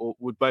like or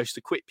would most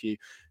equip you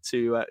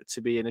to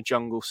be in a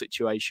jungle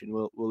situation.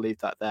 We'll leave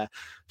that there.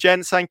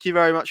 Gents, thank you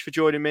very much for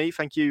joining me.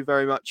 Thank you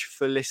very much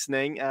for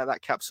listening.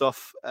 That caps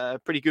off a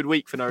pretty good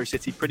week for Norwich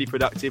City, pretty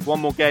productive. One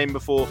more game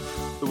before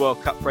the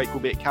World Cup break will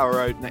be at Carrow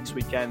Road next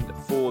weekend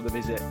for the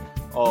visit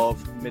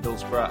of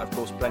Middlesbrough. Of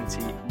course,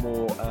 plenty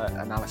more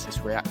analysis,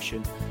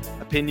 reaction,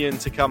 opinion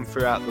to come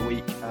throughout the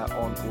week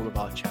on all of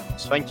our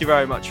channels. Thank you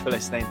very much for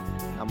listening,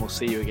 and we'll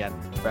see you again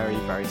very,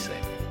 very soon.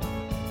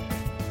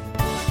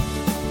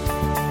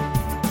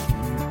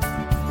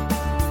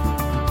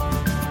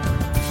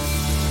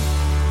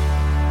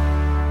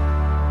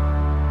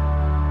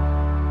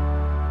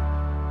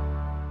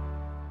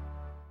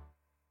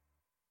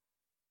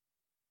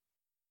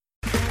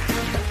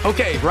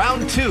 Okay,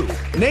 round 2.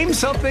 Name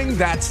something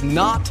that's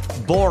not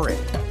boring.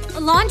 A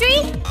laundry?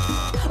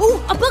 Ooh,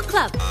 a book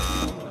club.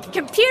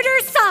 Computer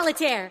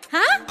solitaire,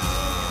 huh?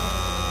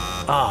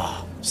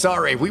 Ah,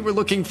 sorry, we were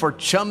looking for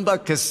Chumba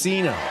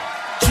Casino.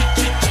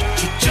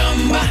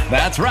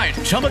 That's right,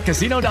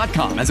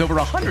 ChumbaCasino.com has over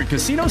 100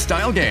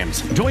 casino-style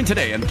games. Join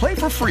today and play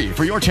for free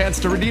for your chance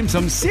to redeem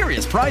some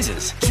serious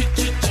prizes.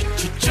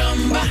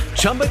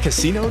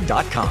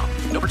 ChumbaCasino.com.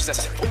 No purchase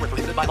necessary. Void where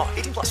prohibited by law.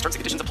 18+ terms and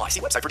conditions apply.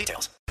 See website for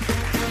details.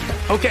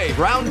 Okay,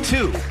 round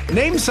 2.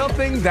 Name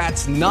something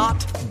that's not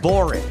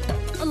boring.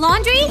 A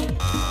laundry?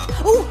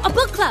 Ooh, a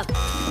book club.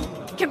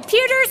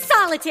 Computer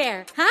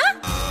solitaire, huh?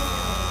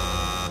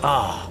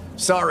 Ah,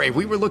 sorry,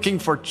 we were looking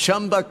for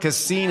Chumba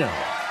Casino.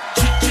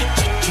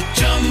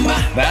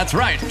 That's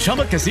right,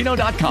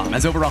 ChumbaCasino.com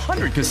has over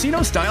 100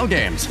 casino-style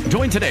games.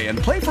 Join today and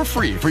play for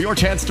free for your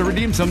chance to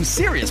redeem some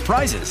serious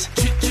prizes.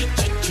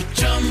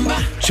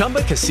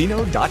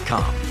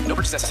 ChumbaCasino.com. No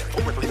purchase necessary.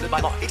 Void where prohibited by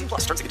law. 18+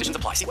 terms and conditions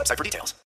apply. See website for details.